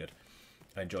was really good.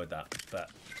 I enjoyed that, but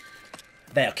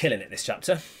they are killing it this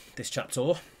chapter. This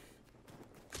chapter.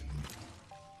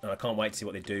 And I can't wait to see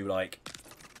what they do, like,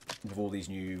 with all these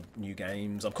new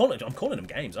games. I'm calling them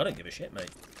games. I don't give a shit, mate.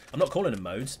 I'm not calling them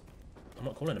modes. I'm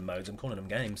not calling them modes. I'm calling them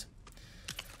games.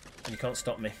 And you can't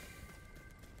stop me.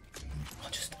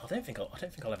 I don't think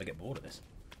I'll ever get bored of this.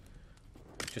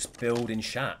 Just building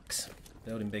shacks,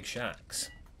 building big shacks.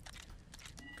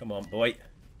 Come on, boy.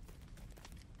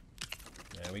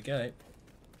 There we go.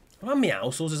 Well,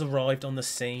 Meowscles has arrived on the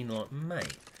scene. Like,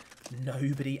 mate,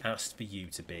 nobody asked for you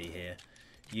to be here.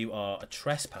 You are a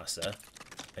trespasser,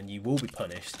 and you will be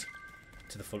punished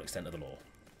to the full extent of the law.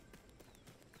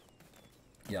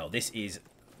 Yo, this is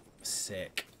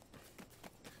sick.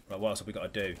 Right, what else have we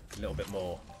got to do? A little bit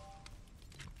more.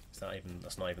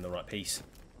 That's not even the right piece.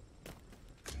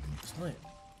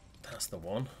 That's the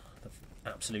one. The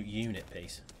absolute unit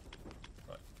piece.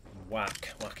 Right,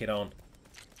 whack it on.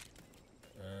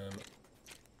 Oh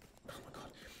my god.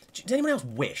 Does anyone else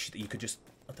wish that you could just...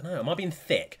 I don't know, am I being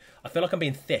thick? I feel like I'm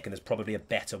being thick and there's probably a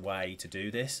better way to do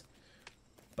this.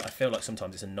 But I feel like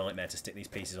sometimes it's a nightmare to stick these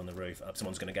pieces on the roof.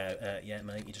 Someone's going to go, yeah,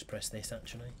 mate, you just press this,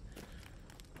 actually.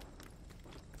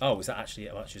 Oh, is that actually...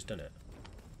 I've actually just done it.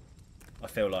 I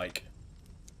feel like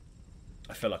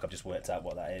I've just worked out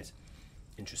what that is.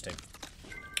 Interesting.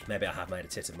 Maybe I have made a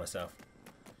tit of myself.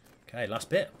 Okay, last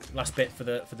bit. Last bit for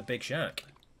the big shack.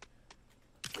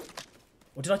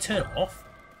 Or did I turn off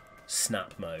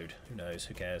snap mode? Who knows?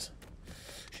 Who cares?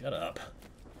 Shut up.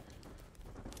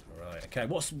 Right. Okay.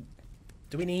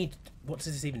 Do we need? What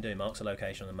does this even do? Marks a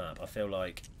location on the map. I feel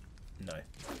like no.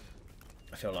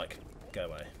 I feel like go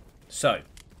away. So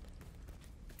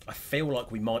I feel like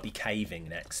we might be caving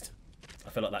next. I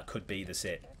feel like that could be the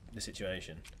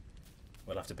situation.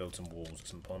 We'll have to build some walls at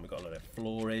some point. We've got a lot of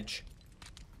floorage.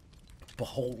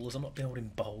 Bowls. I'm not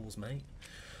building bowls, mate.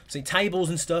 See, tables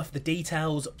and stuff, the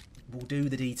details, we'll do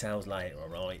the details later,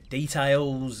 alright?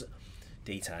 Details.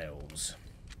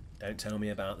 Don't tell me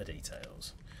about the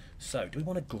details. So, do we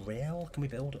want a grill? Can we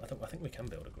build? I think we can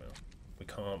build a grill. We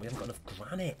can't. We haven't got enough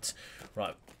granite.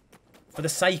 Right. For the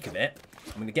sake of it,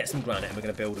 I'm going to get some granite and we're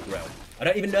going to build a grill. I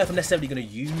don't even know if I'm necessarily going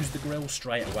to use the grill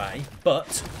straight away,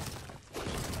 but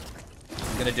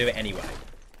I'm going to do it anyway.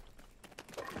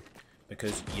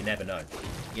 Because you never know.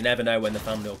 You never know when the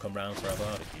family will come round for a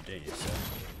barbecue, do you? So,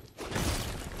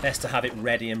 best to have it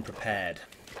ready and prepared.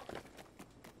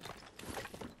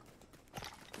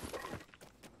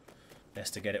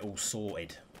 Best to get it all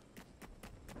sorted.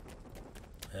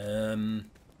 We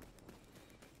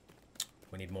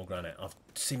need more granite.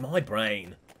 See, my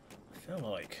brain. I feel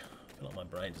like my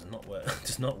brain does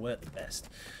not work the best.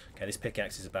 Okay, this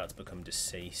pickaxe is about to become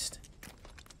deceased.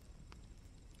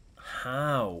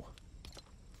 How?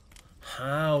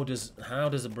 How does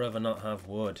a brother not have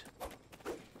wood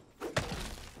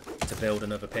to build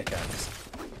another pickaxe?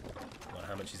 Like,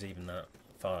 how much is even that?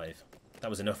 5. That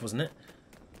was enough, wasn't it?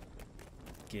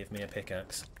 Give me a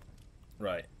pickaxe.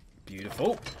 Right,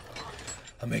 beautiful.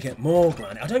 And we get more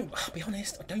granite. I'll be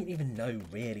honest, I don't even know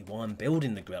really why I'm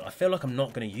building the grill. I feel like I'm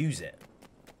not going to use it.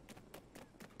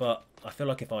 But I feel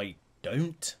like if I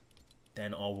don't,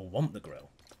 then I will want the grill.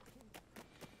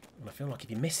 And I feel like if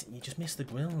you miss it, you just miss the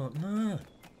grill. Like, no.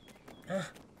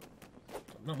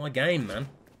 Not my game, man.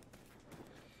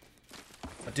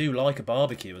 I do like a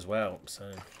barbecue as well,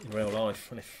 so in real life.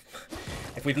 And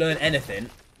if we've learned anything,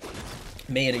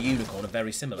 me and a unicorn are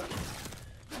very similar.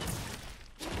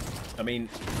 I mean,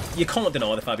 you can't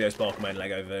deny the Fabio Sparkleman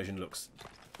Lego version looks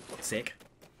sick.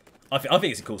 I think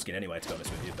it's a cool skin anyway, to be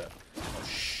honest with you, but... Oh,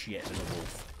 shit, there's a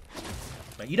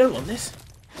wolf. Mate, you don't want this.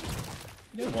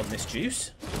 You don't want this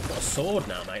juice. You've got a sword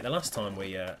now, mate. The last time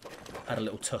we had a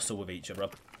little tussle with each other, I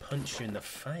punched you in the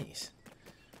face.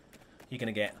 You're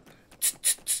going to get...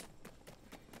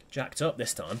 jacked up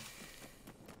this time.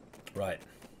 Right.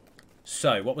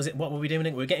 So, what was it? What were we doing?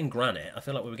 We were getting granite. I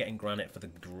feel like we were getting granite for the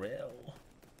grill.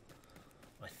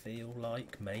 I feel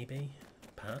like, maybe,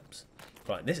 perhaps.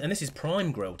 Right, this is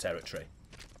prime grill territory.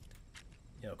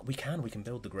 Yeah, we can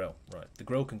build the grill. Right, the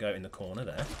grill can go in the corner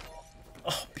there.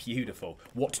 Oh, beautiful.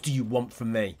 What do you want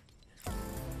from me?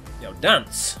 Yo,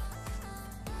 dance.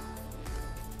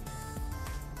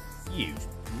 You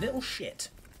little shit.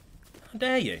 How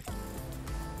dare you?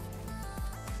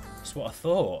 That's what I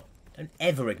thought. Don't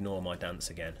ever ignore my dance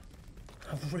again.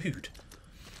 How rude.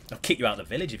 I'll kick you out of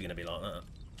the village if you're going to be like that.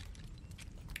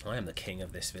 I am the king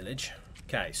of this village.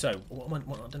 Okay, so I don't even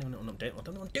know what I'm doing. I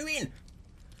don't know what I'm doing. I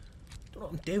don't know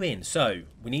what I'm doing. So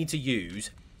we need to use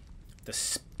the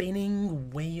spinning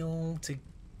wheel to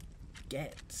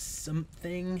get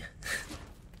something.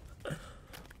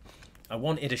 I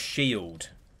wanted a shield,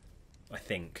 I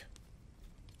think.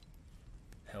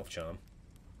 Health charm.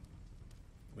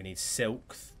 We need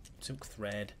silk. silk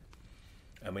thread.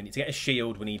 And we need to get a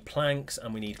shield, we need planks,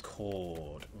 and we need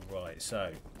cord. Right,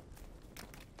 so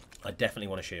I definitely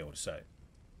want a shield. So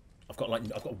I've got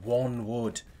 1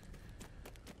 wood.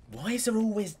 Why is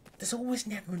there's always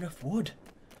never enough wood?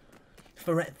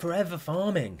 Forever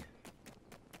farming.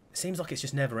 It seems like it's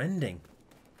just never ending.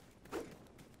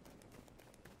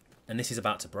 And this is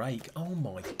about to break. Oh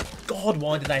my god,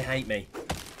 why do they hate me?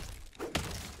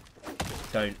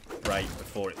 Don't break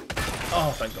before it...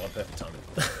 Oh, thank god, perfect timing.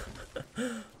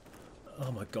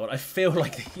 Oh my god, I feel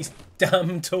like these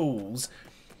damn tools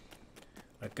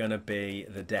are gonna be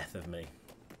the death of me.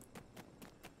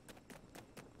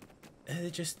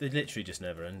 They're literally just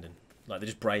never ending. Like, they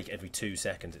just break every 2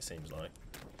 seconds, it seems like.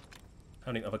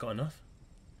 How many... Have I got enough?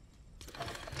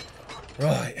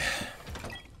 Right.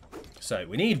 So,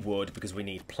 we need wood because we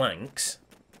need planks.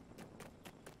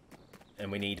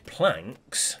 And we need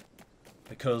planks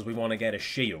because we want to get a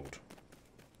shield.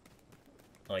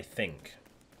 I think.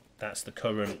 That's the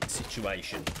current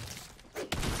situation.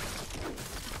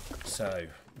 So,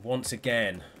 once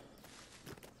again,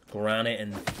 granite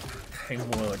and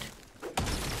wood.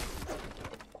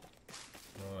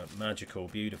 Right, magical,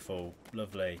 beautiful,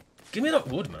 lovely. Give me that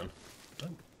wood, man.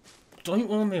 Don't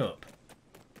warm me up.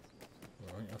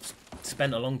 Right, I've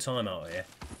spent a long time out here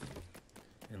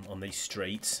on these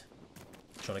streets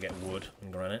trying to get wood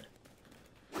and granite.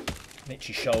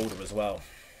 Itchy shoulder as well.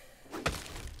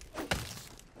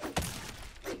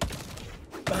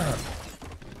 Bam!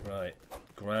 Right,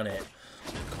 granite.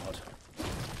 God.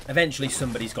 Eventually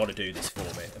somebody's got to do this for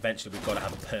me. Eventually we've got to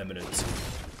have a permanent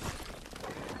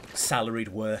salaried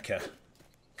worker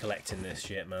collecting this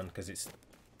shit, man, because it's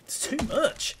too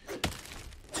much.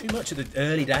 Too much of the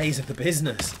early days of the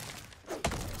business.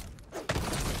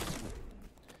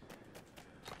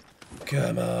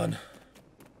 Come on.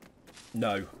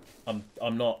 No,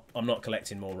 I'm not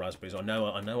collecting more raspberries. I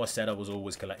know I said I was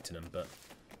always collecting them, but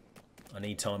I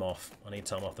need time off. I need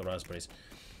time off the raspberries.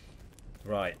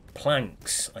 Right,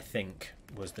 planks, I think,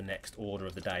 was the next order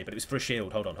of the day, but it was for a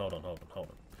shield. Hold on.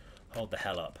 Hold the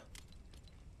hell up.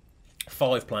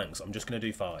 5 planks. I'm just going to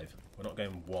do 5. We're not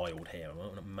going wild here.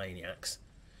 We're not maniacs.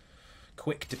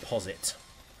 Quick deposit.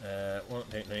 1,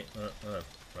 2, 3.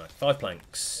 Right, 5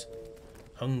 planks.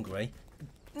 Hungry.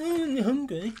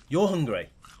 Hungry. You're hungry.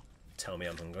 Tell me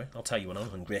I'm hungry. I'll tell you when I'm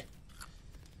hungry,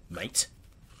 mate.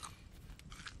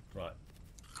 Right.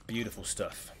 Beautiful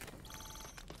stuff.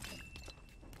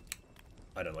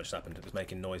 I don't know what just happened. It was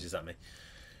making noises at me.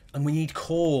 And we need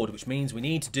cord, which means we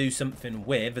need to do something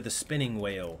with the spinning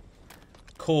wheel.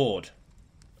 Cord.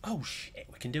 Oh shit,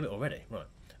 we can do it already. Right.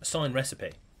 Assign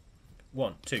recipe.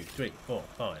 1, 2, 3, 4,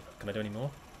 5. Can I do any more?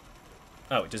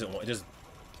 Oh, it doesn't want. It does.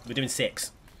 We're doing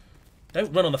 6.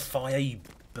 Don't run on the fire, you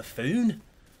buffoon.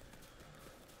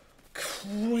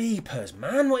 Creepers,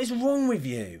 man. What is wrong with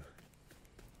you?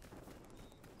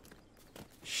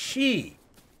 She.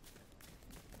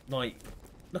 Like,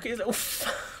 look at his little.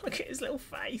 Look at his little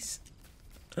face.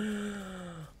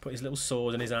 Put his little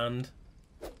sword in his hand.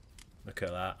 Look at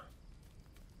that.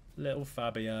 Little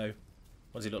Fabio.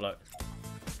 What does he look like?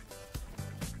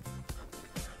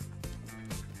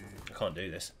 I can't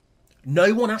do this.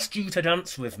 No one asked you to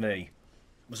dance with me.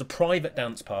 It was a private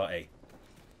dance party.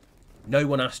 No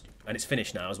one asked, and it's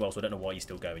finished now as well, so I don't know why you're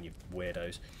still going, you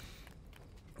weirdos.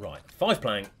 Right, 5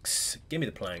 planks. Give me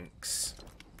the planks.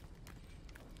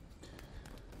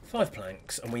 5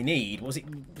 planks, and we need, was it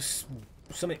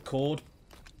something cord?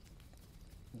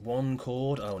 1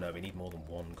 cord? Oh no, we need more than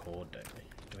 1 cord, don't we?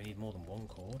 Do we need more than 1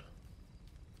 cord?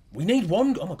 We need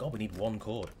 1, oh my god, we need 1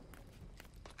 cord.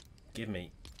 Give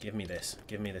me this.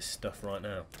 Give me this stuff right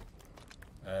now.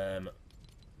 And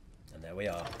there we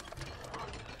are.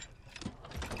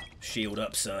 Shield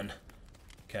up, son.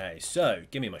 Okay, so,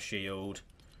 give me my shield.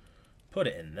 Put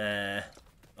it in there.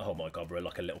 Oh my god, we're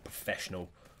like a little professional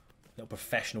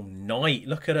knight.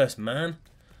 Look at us, man.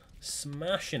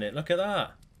 Smashing it. Look at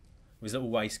that. With his little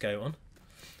waistcoat on.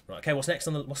 Right, okay, what's next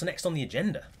on the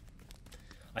agenda?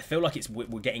 I feel like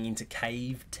we're getting into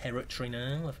cave territory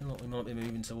now. I feel like we might be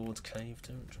moving towards cave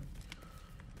territory.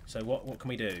 So what can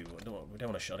we do? We don't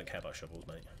want to. I don't care about shovels,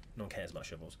 mate. No one cares about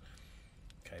shovels.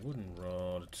 Okay, wooden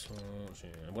rod.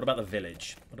 What about the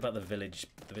village? What about the village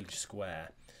square?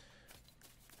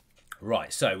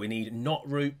 Right, so we need knot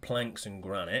root, planks and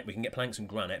granite. We can get planks and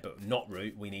granite, but knot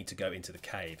root, we need to go into the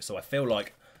cave. So I feel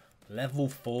like level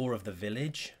 4 of the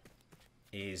village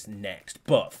is next.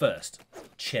 But first,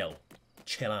 chill.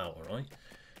 Chill out, alright?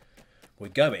 We're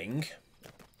going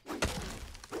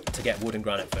to get wood and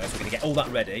granite first. We're going to get all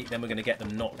that ready, then we're going to get the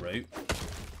knot root,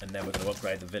 and then we're going to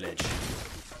upgrade the village.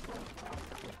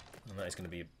 And That is going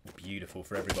to be beautiful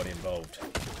for everybody involved.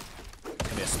 It's going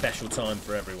to be a special time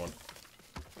for everyone.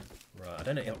 Right, I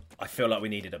don't know. I feel like we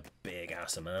needed a big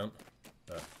ass amount,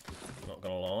 but I'm not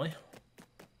going to lie.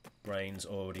 Brain's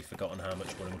already forgotten how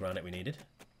much wood and granite we needed.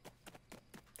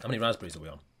 How many raspberries are we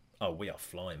on? Oh, we are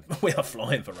flying. We are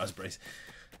flying for raspberries.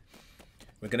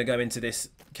 We're going to go into this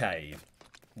cave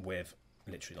with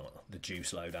literally like the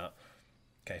juice loadout.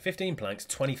 Okay, 15 planks,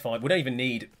 25. We don't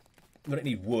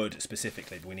need wood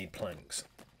specifically, but we need planks.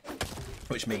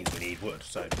 Which means we need wood,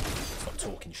 so stop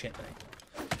talking shit,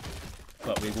 mate.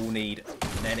 But we will need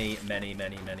many, many,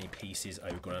 many, many pieces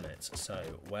of granite.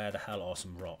 So, where the hell are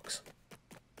some rocks?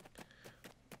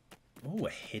 Oh, a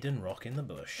hidden rock in the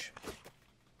bush.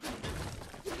 I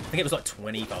think it was like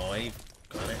 25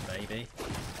 granite, maybe.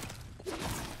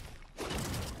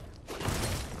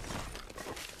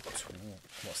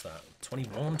 What's that?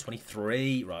 21,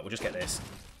 23. Right, we'll just get this.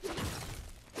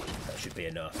 That should be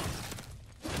enough.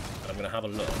 And I'm going to have a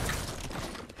look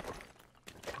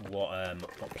what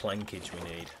plankage we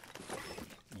need.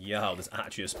 Yo, there's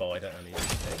actually a spider, and he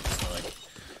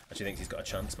actually thinks he's got a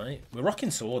chance, mate. We're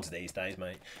rocking swords these days,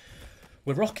 mate.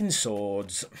 We're rocking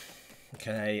swords.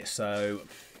 Okay, so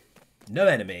no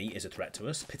enemy is a threat to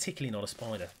us, particularly not a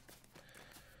spider.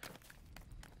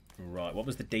 Right, what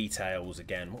was the details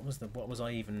again? What was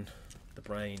I even... The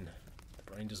brain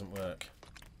doesn't work.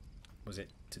 Was it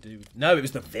to do with... No, it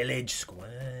was the village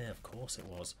square. Of course it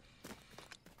was.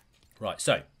 Right,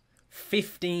 so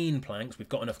 15 planks. We've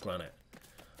got enough granite.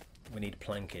 We need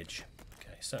plankage.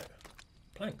 Okay, so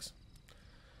planks.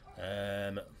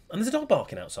 And there's a dog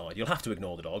barking outside. You'll have to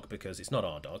ignore the dog because it's not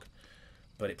our dog.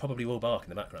 But it probably will bark in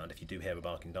the background if you do hear a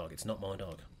barking dog. It's not my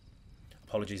dog.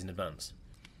 Apologies in advance.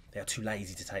 They are too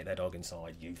lazy to take their dog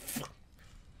inside.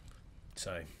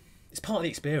 So, it's part of the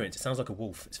experience. It sounds like a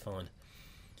wolf. It's fine.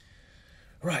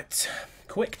 Right.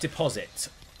 Quick deposit.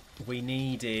 We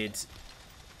needed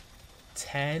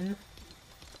 10.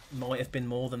 Might have been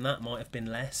more than that. Might have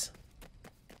been less.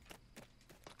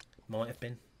 Might have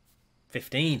been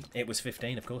 15. It was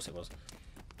 15. Of course it was.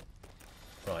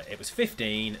 Right. It was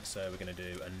 15. So, we're going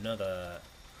to do another...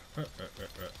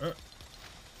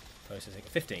 Processing.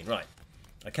 15. Right.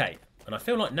 Okay, and I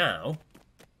feel like now,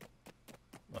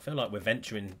 we're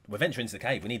venturing into the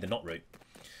cave. We need the knot root,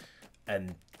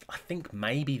 and I think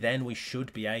maybe then we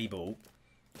should be able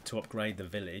to upgrade the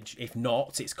village. If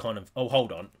not, it's kind of... Oh,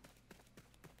 hold on.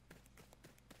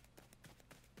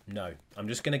 No, I'm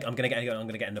gonna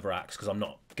get another axe because I'm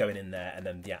not going in there and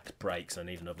then the axe breaks and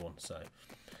I need another one. So,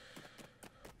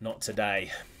 not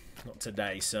today,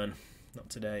 son,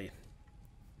 not today.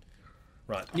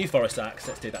 Right, new forest axe,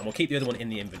 let's do that. And we'll keep the other one in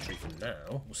the inventory for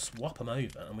now. We'll swap them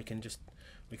over and we can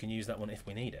use that one if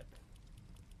we need it.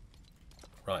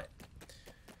 Right.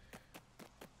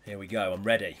 Here we go, I'm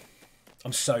ready.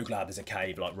 I'm so glad there's a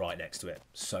cave like right next to it.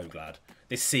 So glad.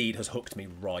 This seed has hooked me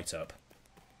right up.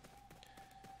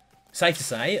 Safe to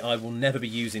say, I will never be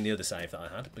using the other save that I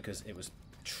had because it was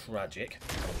tragic.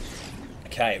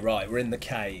 Okay, right, we're in the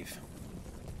cave.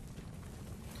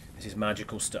 This is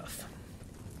magical stuff.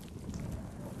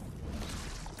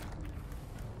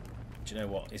 Do you know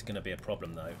what? It's going to be a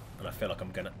problem though, and I feel like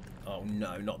I'm going to... Oh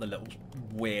no, not the little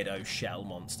weirdo shell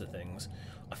monster things.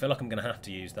 I feel like I'm going to have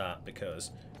to use that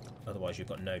because otherwise you've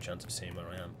got no chance of seeing where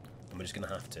I am. And we're just going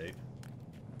to have to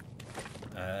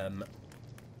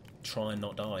try and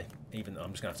not die. Even though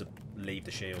I'm just going to have to leave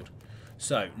the shield.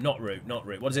 So, knot root.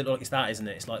 What does it look like? It's that, isn't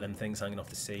it? It's like them things hanging off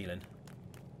the ceiling.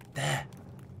 There!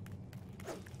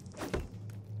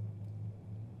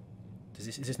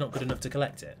 Is this not good enough to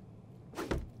collect it?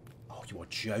 You are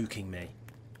joking me.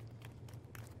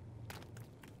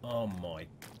 Oh my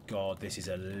god, this is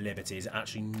a liberty. It's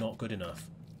actually not good enough.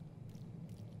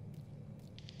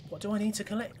 What do I need to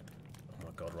collect? Oh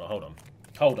my god, right, hold on.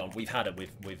 Hold on, we've had a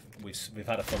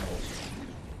fumble.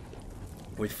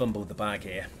 We've fumbled the bag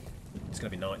here. It's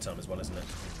gonna be night time as well, isn't it?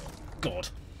 Oh god.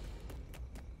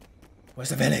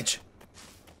 Where's the village?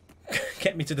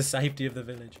 Get me to the safety of the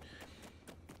village.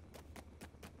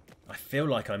 I feel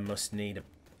like I must need a...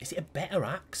 Is it a better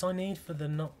axe I need for the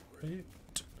knot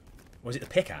root? Or is it the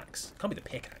pickaxe? Can't be the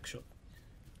pickaxe, sure.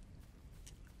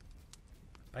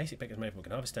 Basic pickaxe made from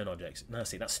can harvest stone objects. No,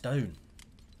 see, that's stone.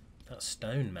 That's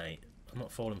stone, mate. I'm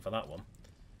not falling for that one.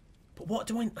 But what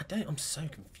do I don't... I'm so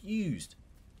confused.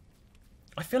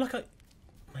 I feel like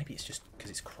maybe it's just because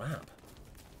it's crap.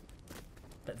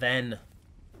 But then...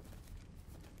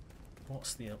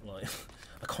 What's the... like?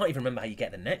 I can't even remember how you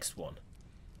get the next one.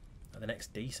 The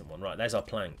next decent one. Right, there's our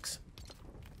planks.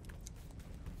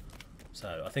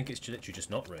 So, I think it's literally just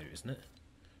knot root, isn't it?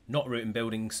 Knot root and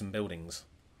building some buildings,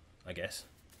 I guess.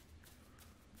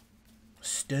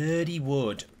 Sturdy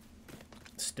wood.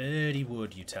 Sturdy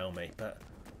wood, you tell me, but...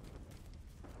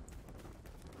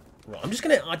 Right, I'm just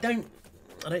gonna... I don't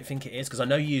think it is, because I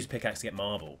know you use pickaxe to get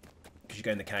marble. Because you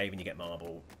go in the cave and you get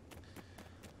marble.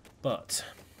 But...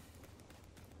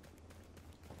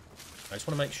 I just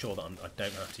want to make sure that I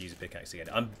don't have to use a pickaxe to get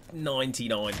it. I'm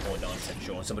 99.9%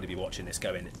 sure, and somebody will be watching this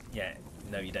going, yeah,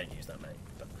 no, you don't use that, mate.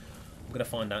 But I'm going to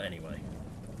find out anyway.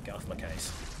 Get off my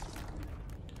case.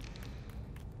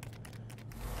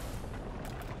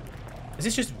 Is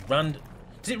this just random?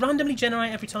 Does it randomly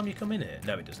generate every time you come in here?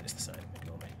 No, it doesn't. It's the same.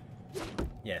 Ignore me.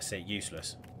 Yeah, see,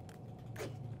 useless.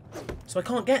 So I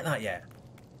can't get that yet.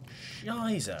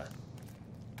 Shizer.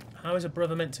 How is a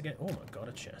brother meant to get... Oh my god,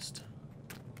 a chest.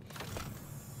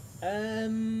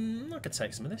 I could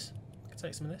take some of this.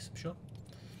 I'm sure.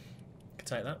 Could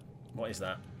take that. What is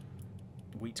that?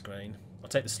 Wheat grain. I'll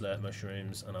take the slurp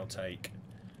mushrooms, and I'll take...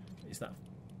 Is that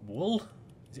wool?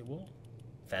 Is it wool?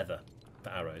 Feather.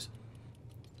 For arrows.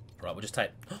 Right, we'll just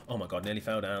take... Oh my god, nearly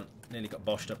fell down. Nearly got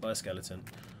boshed up by a skeleton.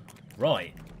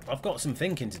 Right, I've got some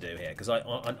thinking to do here, because I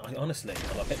honestly,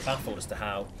 I'm a bit baffled as to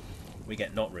how we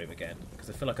get knot root again. Because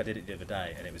I feel like I did it the other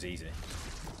day, and it was easy.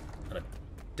 And I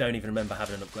don't even remember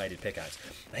having an upgraded pickaxe.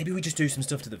 Maybe we just do some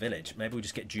stuff to the village. Maybe we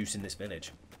just get juice in this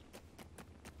village.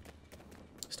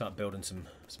 Start building some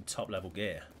top level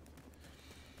gear.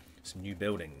 Some new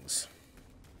buildings.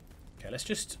 Okay, let's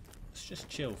just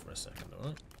chill for a second,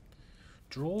 alright?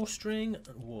 Drawstring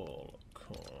and wall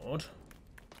cord.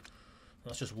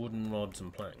 That's just wooden rods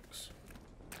and planks.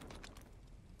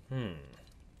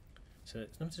 So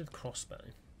it's nothing to do with crossbow.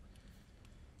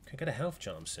 Could get a health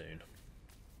charm soon.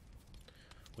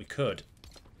 We could.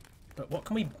 But what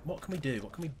can we do? What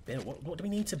can we build? What do we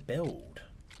need to build?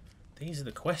 These are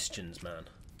the questions, man.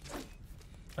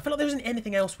 I feel like there isn't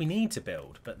anything else we need to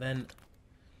build, but then...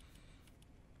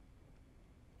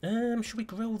 should we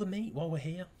grill the meat while we're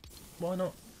here? Why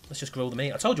not? Let's just grill the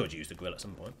meat. I told you I'd use the grill at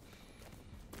some point.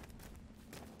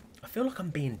 I feel like I'm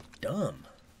being dumb.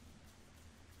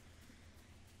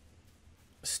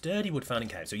 Sturdy wood found in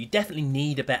cave. So you definitely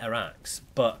need a better axe,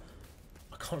 but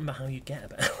I can't remember how you get a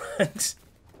better axe.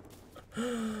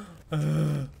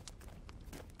 I'm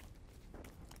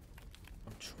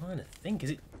trying to think. Is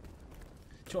it?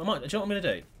 Do you know what I'm going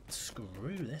to do?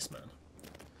 Screw this, man.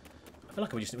 I feel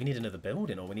like we need another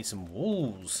building, or we need some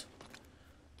walls.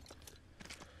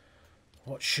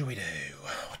 What should we do?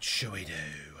 What should we do?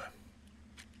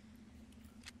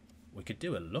 We could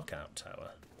do a lookout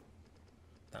tower.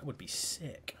 That would be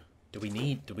sick. Do we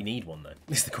need one though?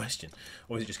 Is the question,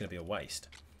 or is it just going to be a waste?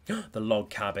 The log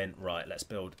cabin. Right, let's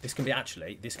build. This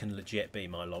can legit be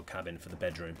my log cabin for the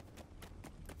bedroom.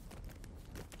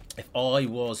 If I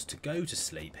was to go to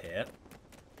sleep here,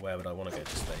 where would I want to go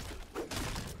to sleep?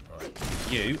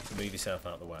 Right, you move yourself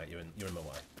out of the way. You're in my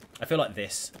way. I feel like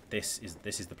this is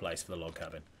the place for the log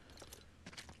cabin.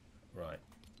 Right.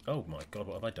 Oh my god,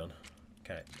 what have I done?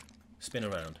 Okay, spin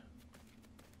around.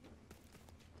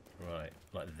 Right,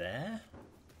 like there.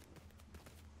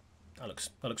 That looks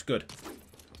good.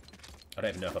 I don't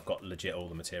even know if I've got legit all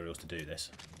the materials to do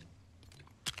this.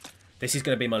 This is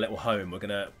going to be my little home. We're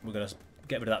gonna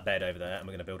get rid of that bed over there, and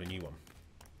we're gonna build a new one.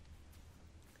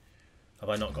 Have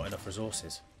I not got enough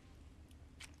resources?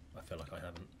 I feel like I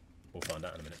haven't. We'll find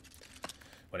out in a minute.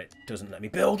 When it doesn't let me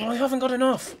build, I haven't got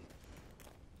enough.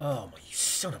 Oh my, you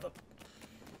son of a!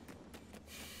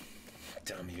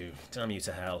 Damn you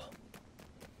to hell.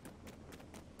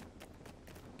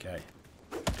 Okay.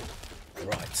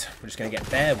 Right, we're just gonna get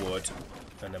bare wood,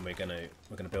 and then we're gonna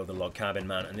build the log cabin,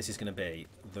 man. And this is gonna be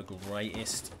the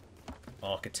greatest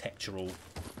architectural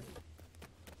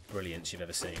brilliance you've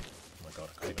ever seen. Oh my god,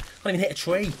 I can't even hit a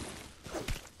tree.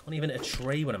 Can't even hit a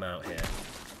tree when I'm out here.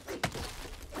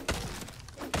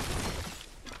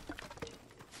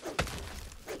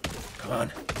 Come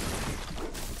on.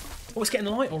 Oh, it's getting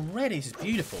light already. This is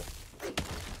beautiful.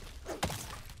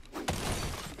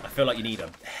 I feel like you need a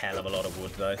hell of a lot of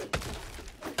wood though.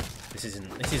 This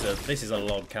is a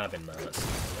log cabin, man. That's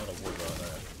a lot of wood right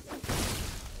there.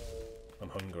 I'm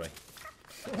hungry.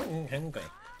 I'm hungry.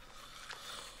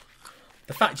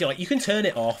 The fact you can turn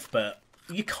it off, but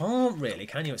you can't really,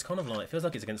 can you? It's kind of like, it feels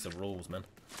like it's against the rules, man.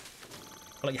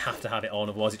 I feel like you have to have it on,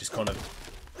 otherwise it just kind of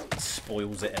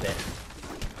spoils it a bit.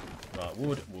 Right,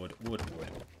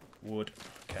 wood.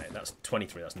 Okay, that's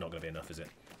 23. That's not going to be enough, is it?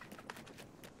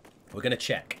 We're going to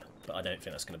check, but I don't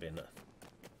think that's going to be enough.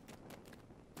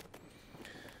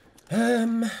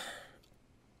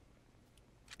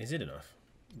 Is it enough?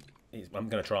 I'm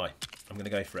going to try. I'm going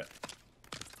to go for it.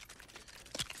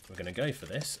 We're going to go for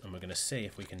this, and we're going to see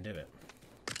if we can do it.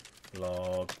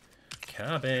 Log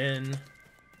cabin.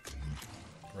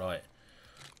 Right.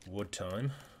 Wood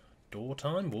time. Door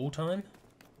time? Wall time?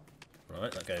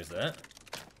 Right, that goes there.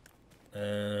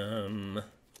 Are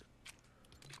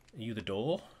you the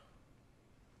door?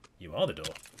 You are the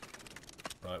door.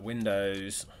 Right,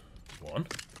 windows 1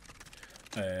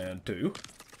 and 2.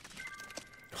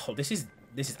 Oh, this is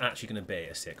actually going to be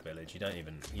a sick village. You don't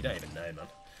even know, man.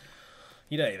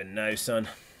 You don't even know, son.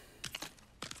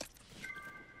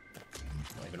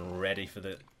 Not even ready for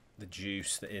the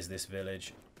juice that is this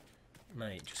village.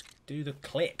 Mate, just do the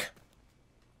click.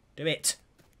 Do it.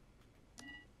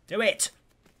 Do it.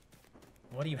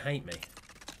 Why do you hate me?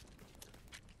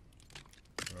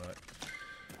 Right.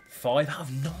 5 out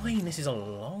of 9. This is a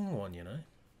long one, you know.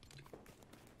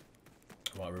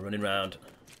 Right, we're running round.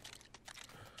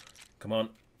 Come on.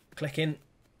 Click in.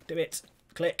 Do it.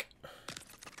 Click.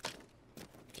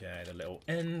 Okay, the little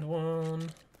end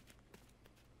one.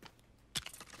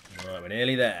 Right, we're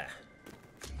nearly there.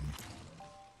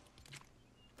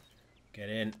 Get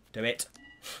in. Do it.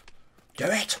 Do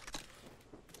it!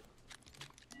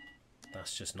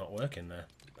 That's just not working there,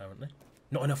 apparently.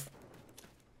 Not enough.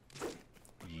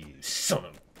 You son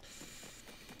of...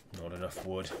 Not enough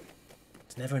wood.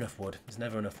 There's never enough wood. There's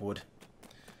never enough wood.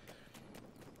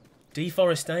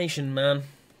 Deforestation, man.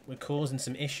 We're causing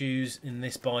some issues in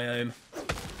this biome.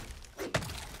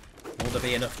 Will there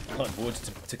be enough like, wood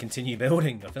to continue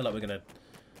building? I feel like we're going to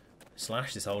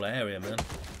slash this whole area, man.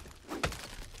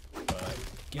 Right,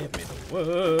 give me the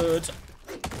wood.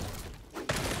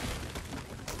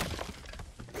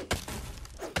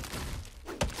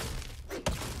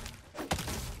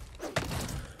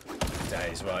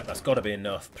 Days, right, that's got to be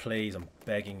enough. Please, I'm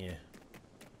begging you.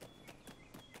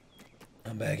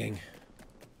 I'm begging.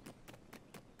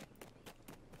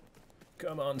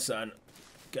 Come on, son.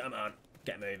 Come on.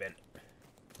 Get moving.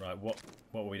 Right, what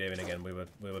were we doing again? We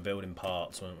were building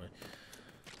parts, weren't we?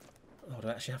 Oh, do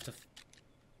I actually have to...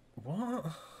 What?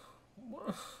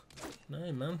 What?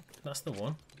 No, man. That's the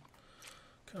one.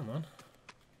 Come on.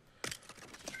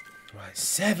 Right,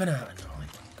 7 out of 9.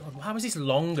 God, how is this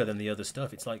longer than the other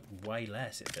stuff? It's like way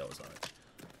less, it feels like.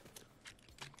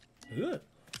 Ooh.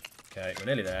 Okay, we're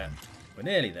nearly there. We're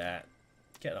nearly there.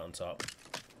 Get that on top.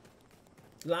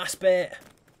 Last bit.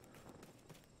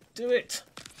 Do it.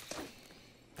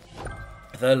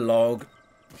 The log.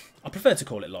 I prefer to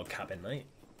call it log cabin, mate.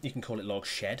 You can call it log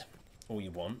shed all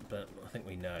you want, but I think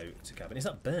we know it's a cabin. Is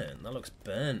that burnt? That looks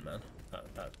burnt, man.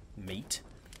 That meat.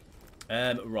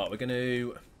 Right, we're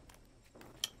gonna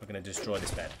destroy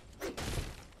this bed.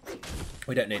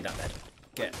 We don't need that bed.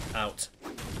 Get out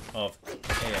of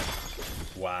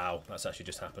here. Wow, that's actually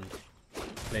just happened.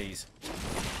 Please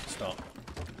stop.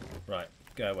 Right,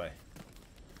 go away.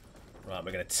 Right,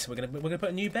 we're gonna put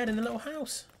a new bed in the little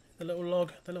house, the little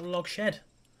log shed.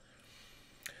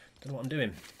 Don't know what I'm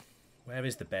doing. Where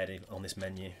is the bed on this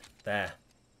menu? There.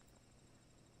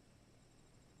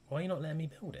 Why are you not letting me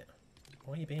build it?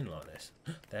 Why are you being like this?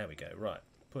 There we go. Right,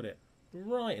 put it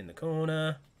right in the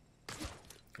corner,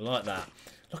 like that.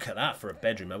 Look at that for a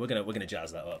bedroom, man. We're gonna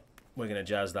jazz that up. We're gonna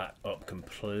jazz that up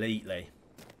completely.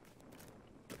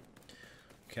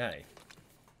 Okay.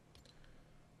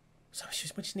 So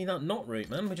we just need that knot root,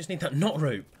 man. We just need that knot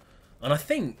root. And I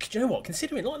think, do you know what?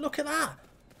 Considering, like, look at that.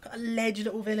 Look at a ledge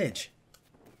little village.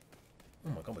 Oh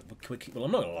my god, well,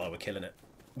 I'm not gonna lie, we're killing it.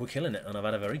 We're killing it, and I've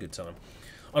had a very good time.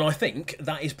 And I think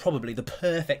that is probably the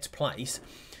perfect place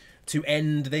to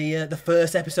end the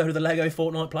first episode of the Lego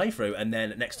Fortnite playthrough. And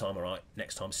then next time, all right,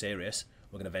 next time serious,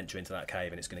 we're going to venture into that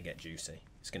cave and it's going to get juicy.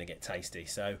 It's going to get tasty.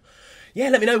 So, yeah,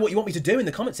 let me know what you want me to do in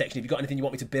the comment section. If you've got anything you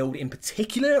want me to build in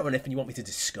particular or anything you want me to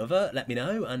discover, let me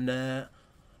know. And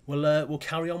we'll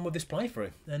carry on with this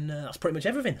playthrough. And that's pretty much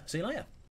everything. See you later.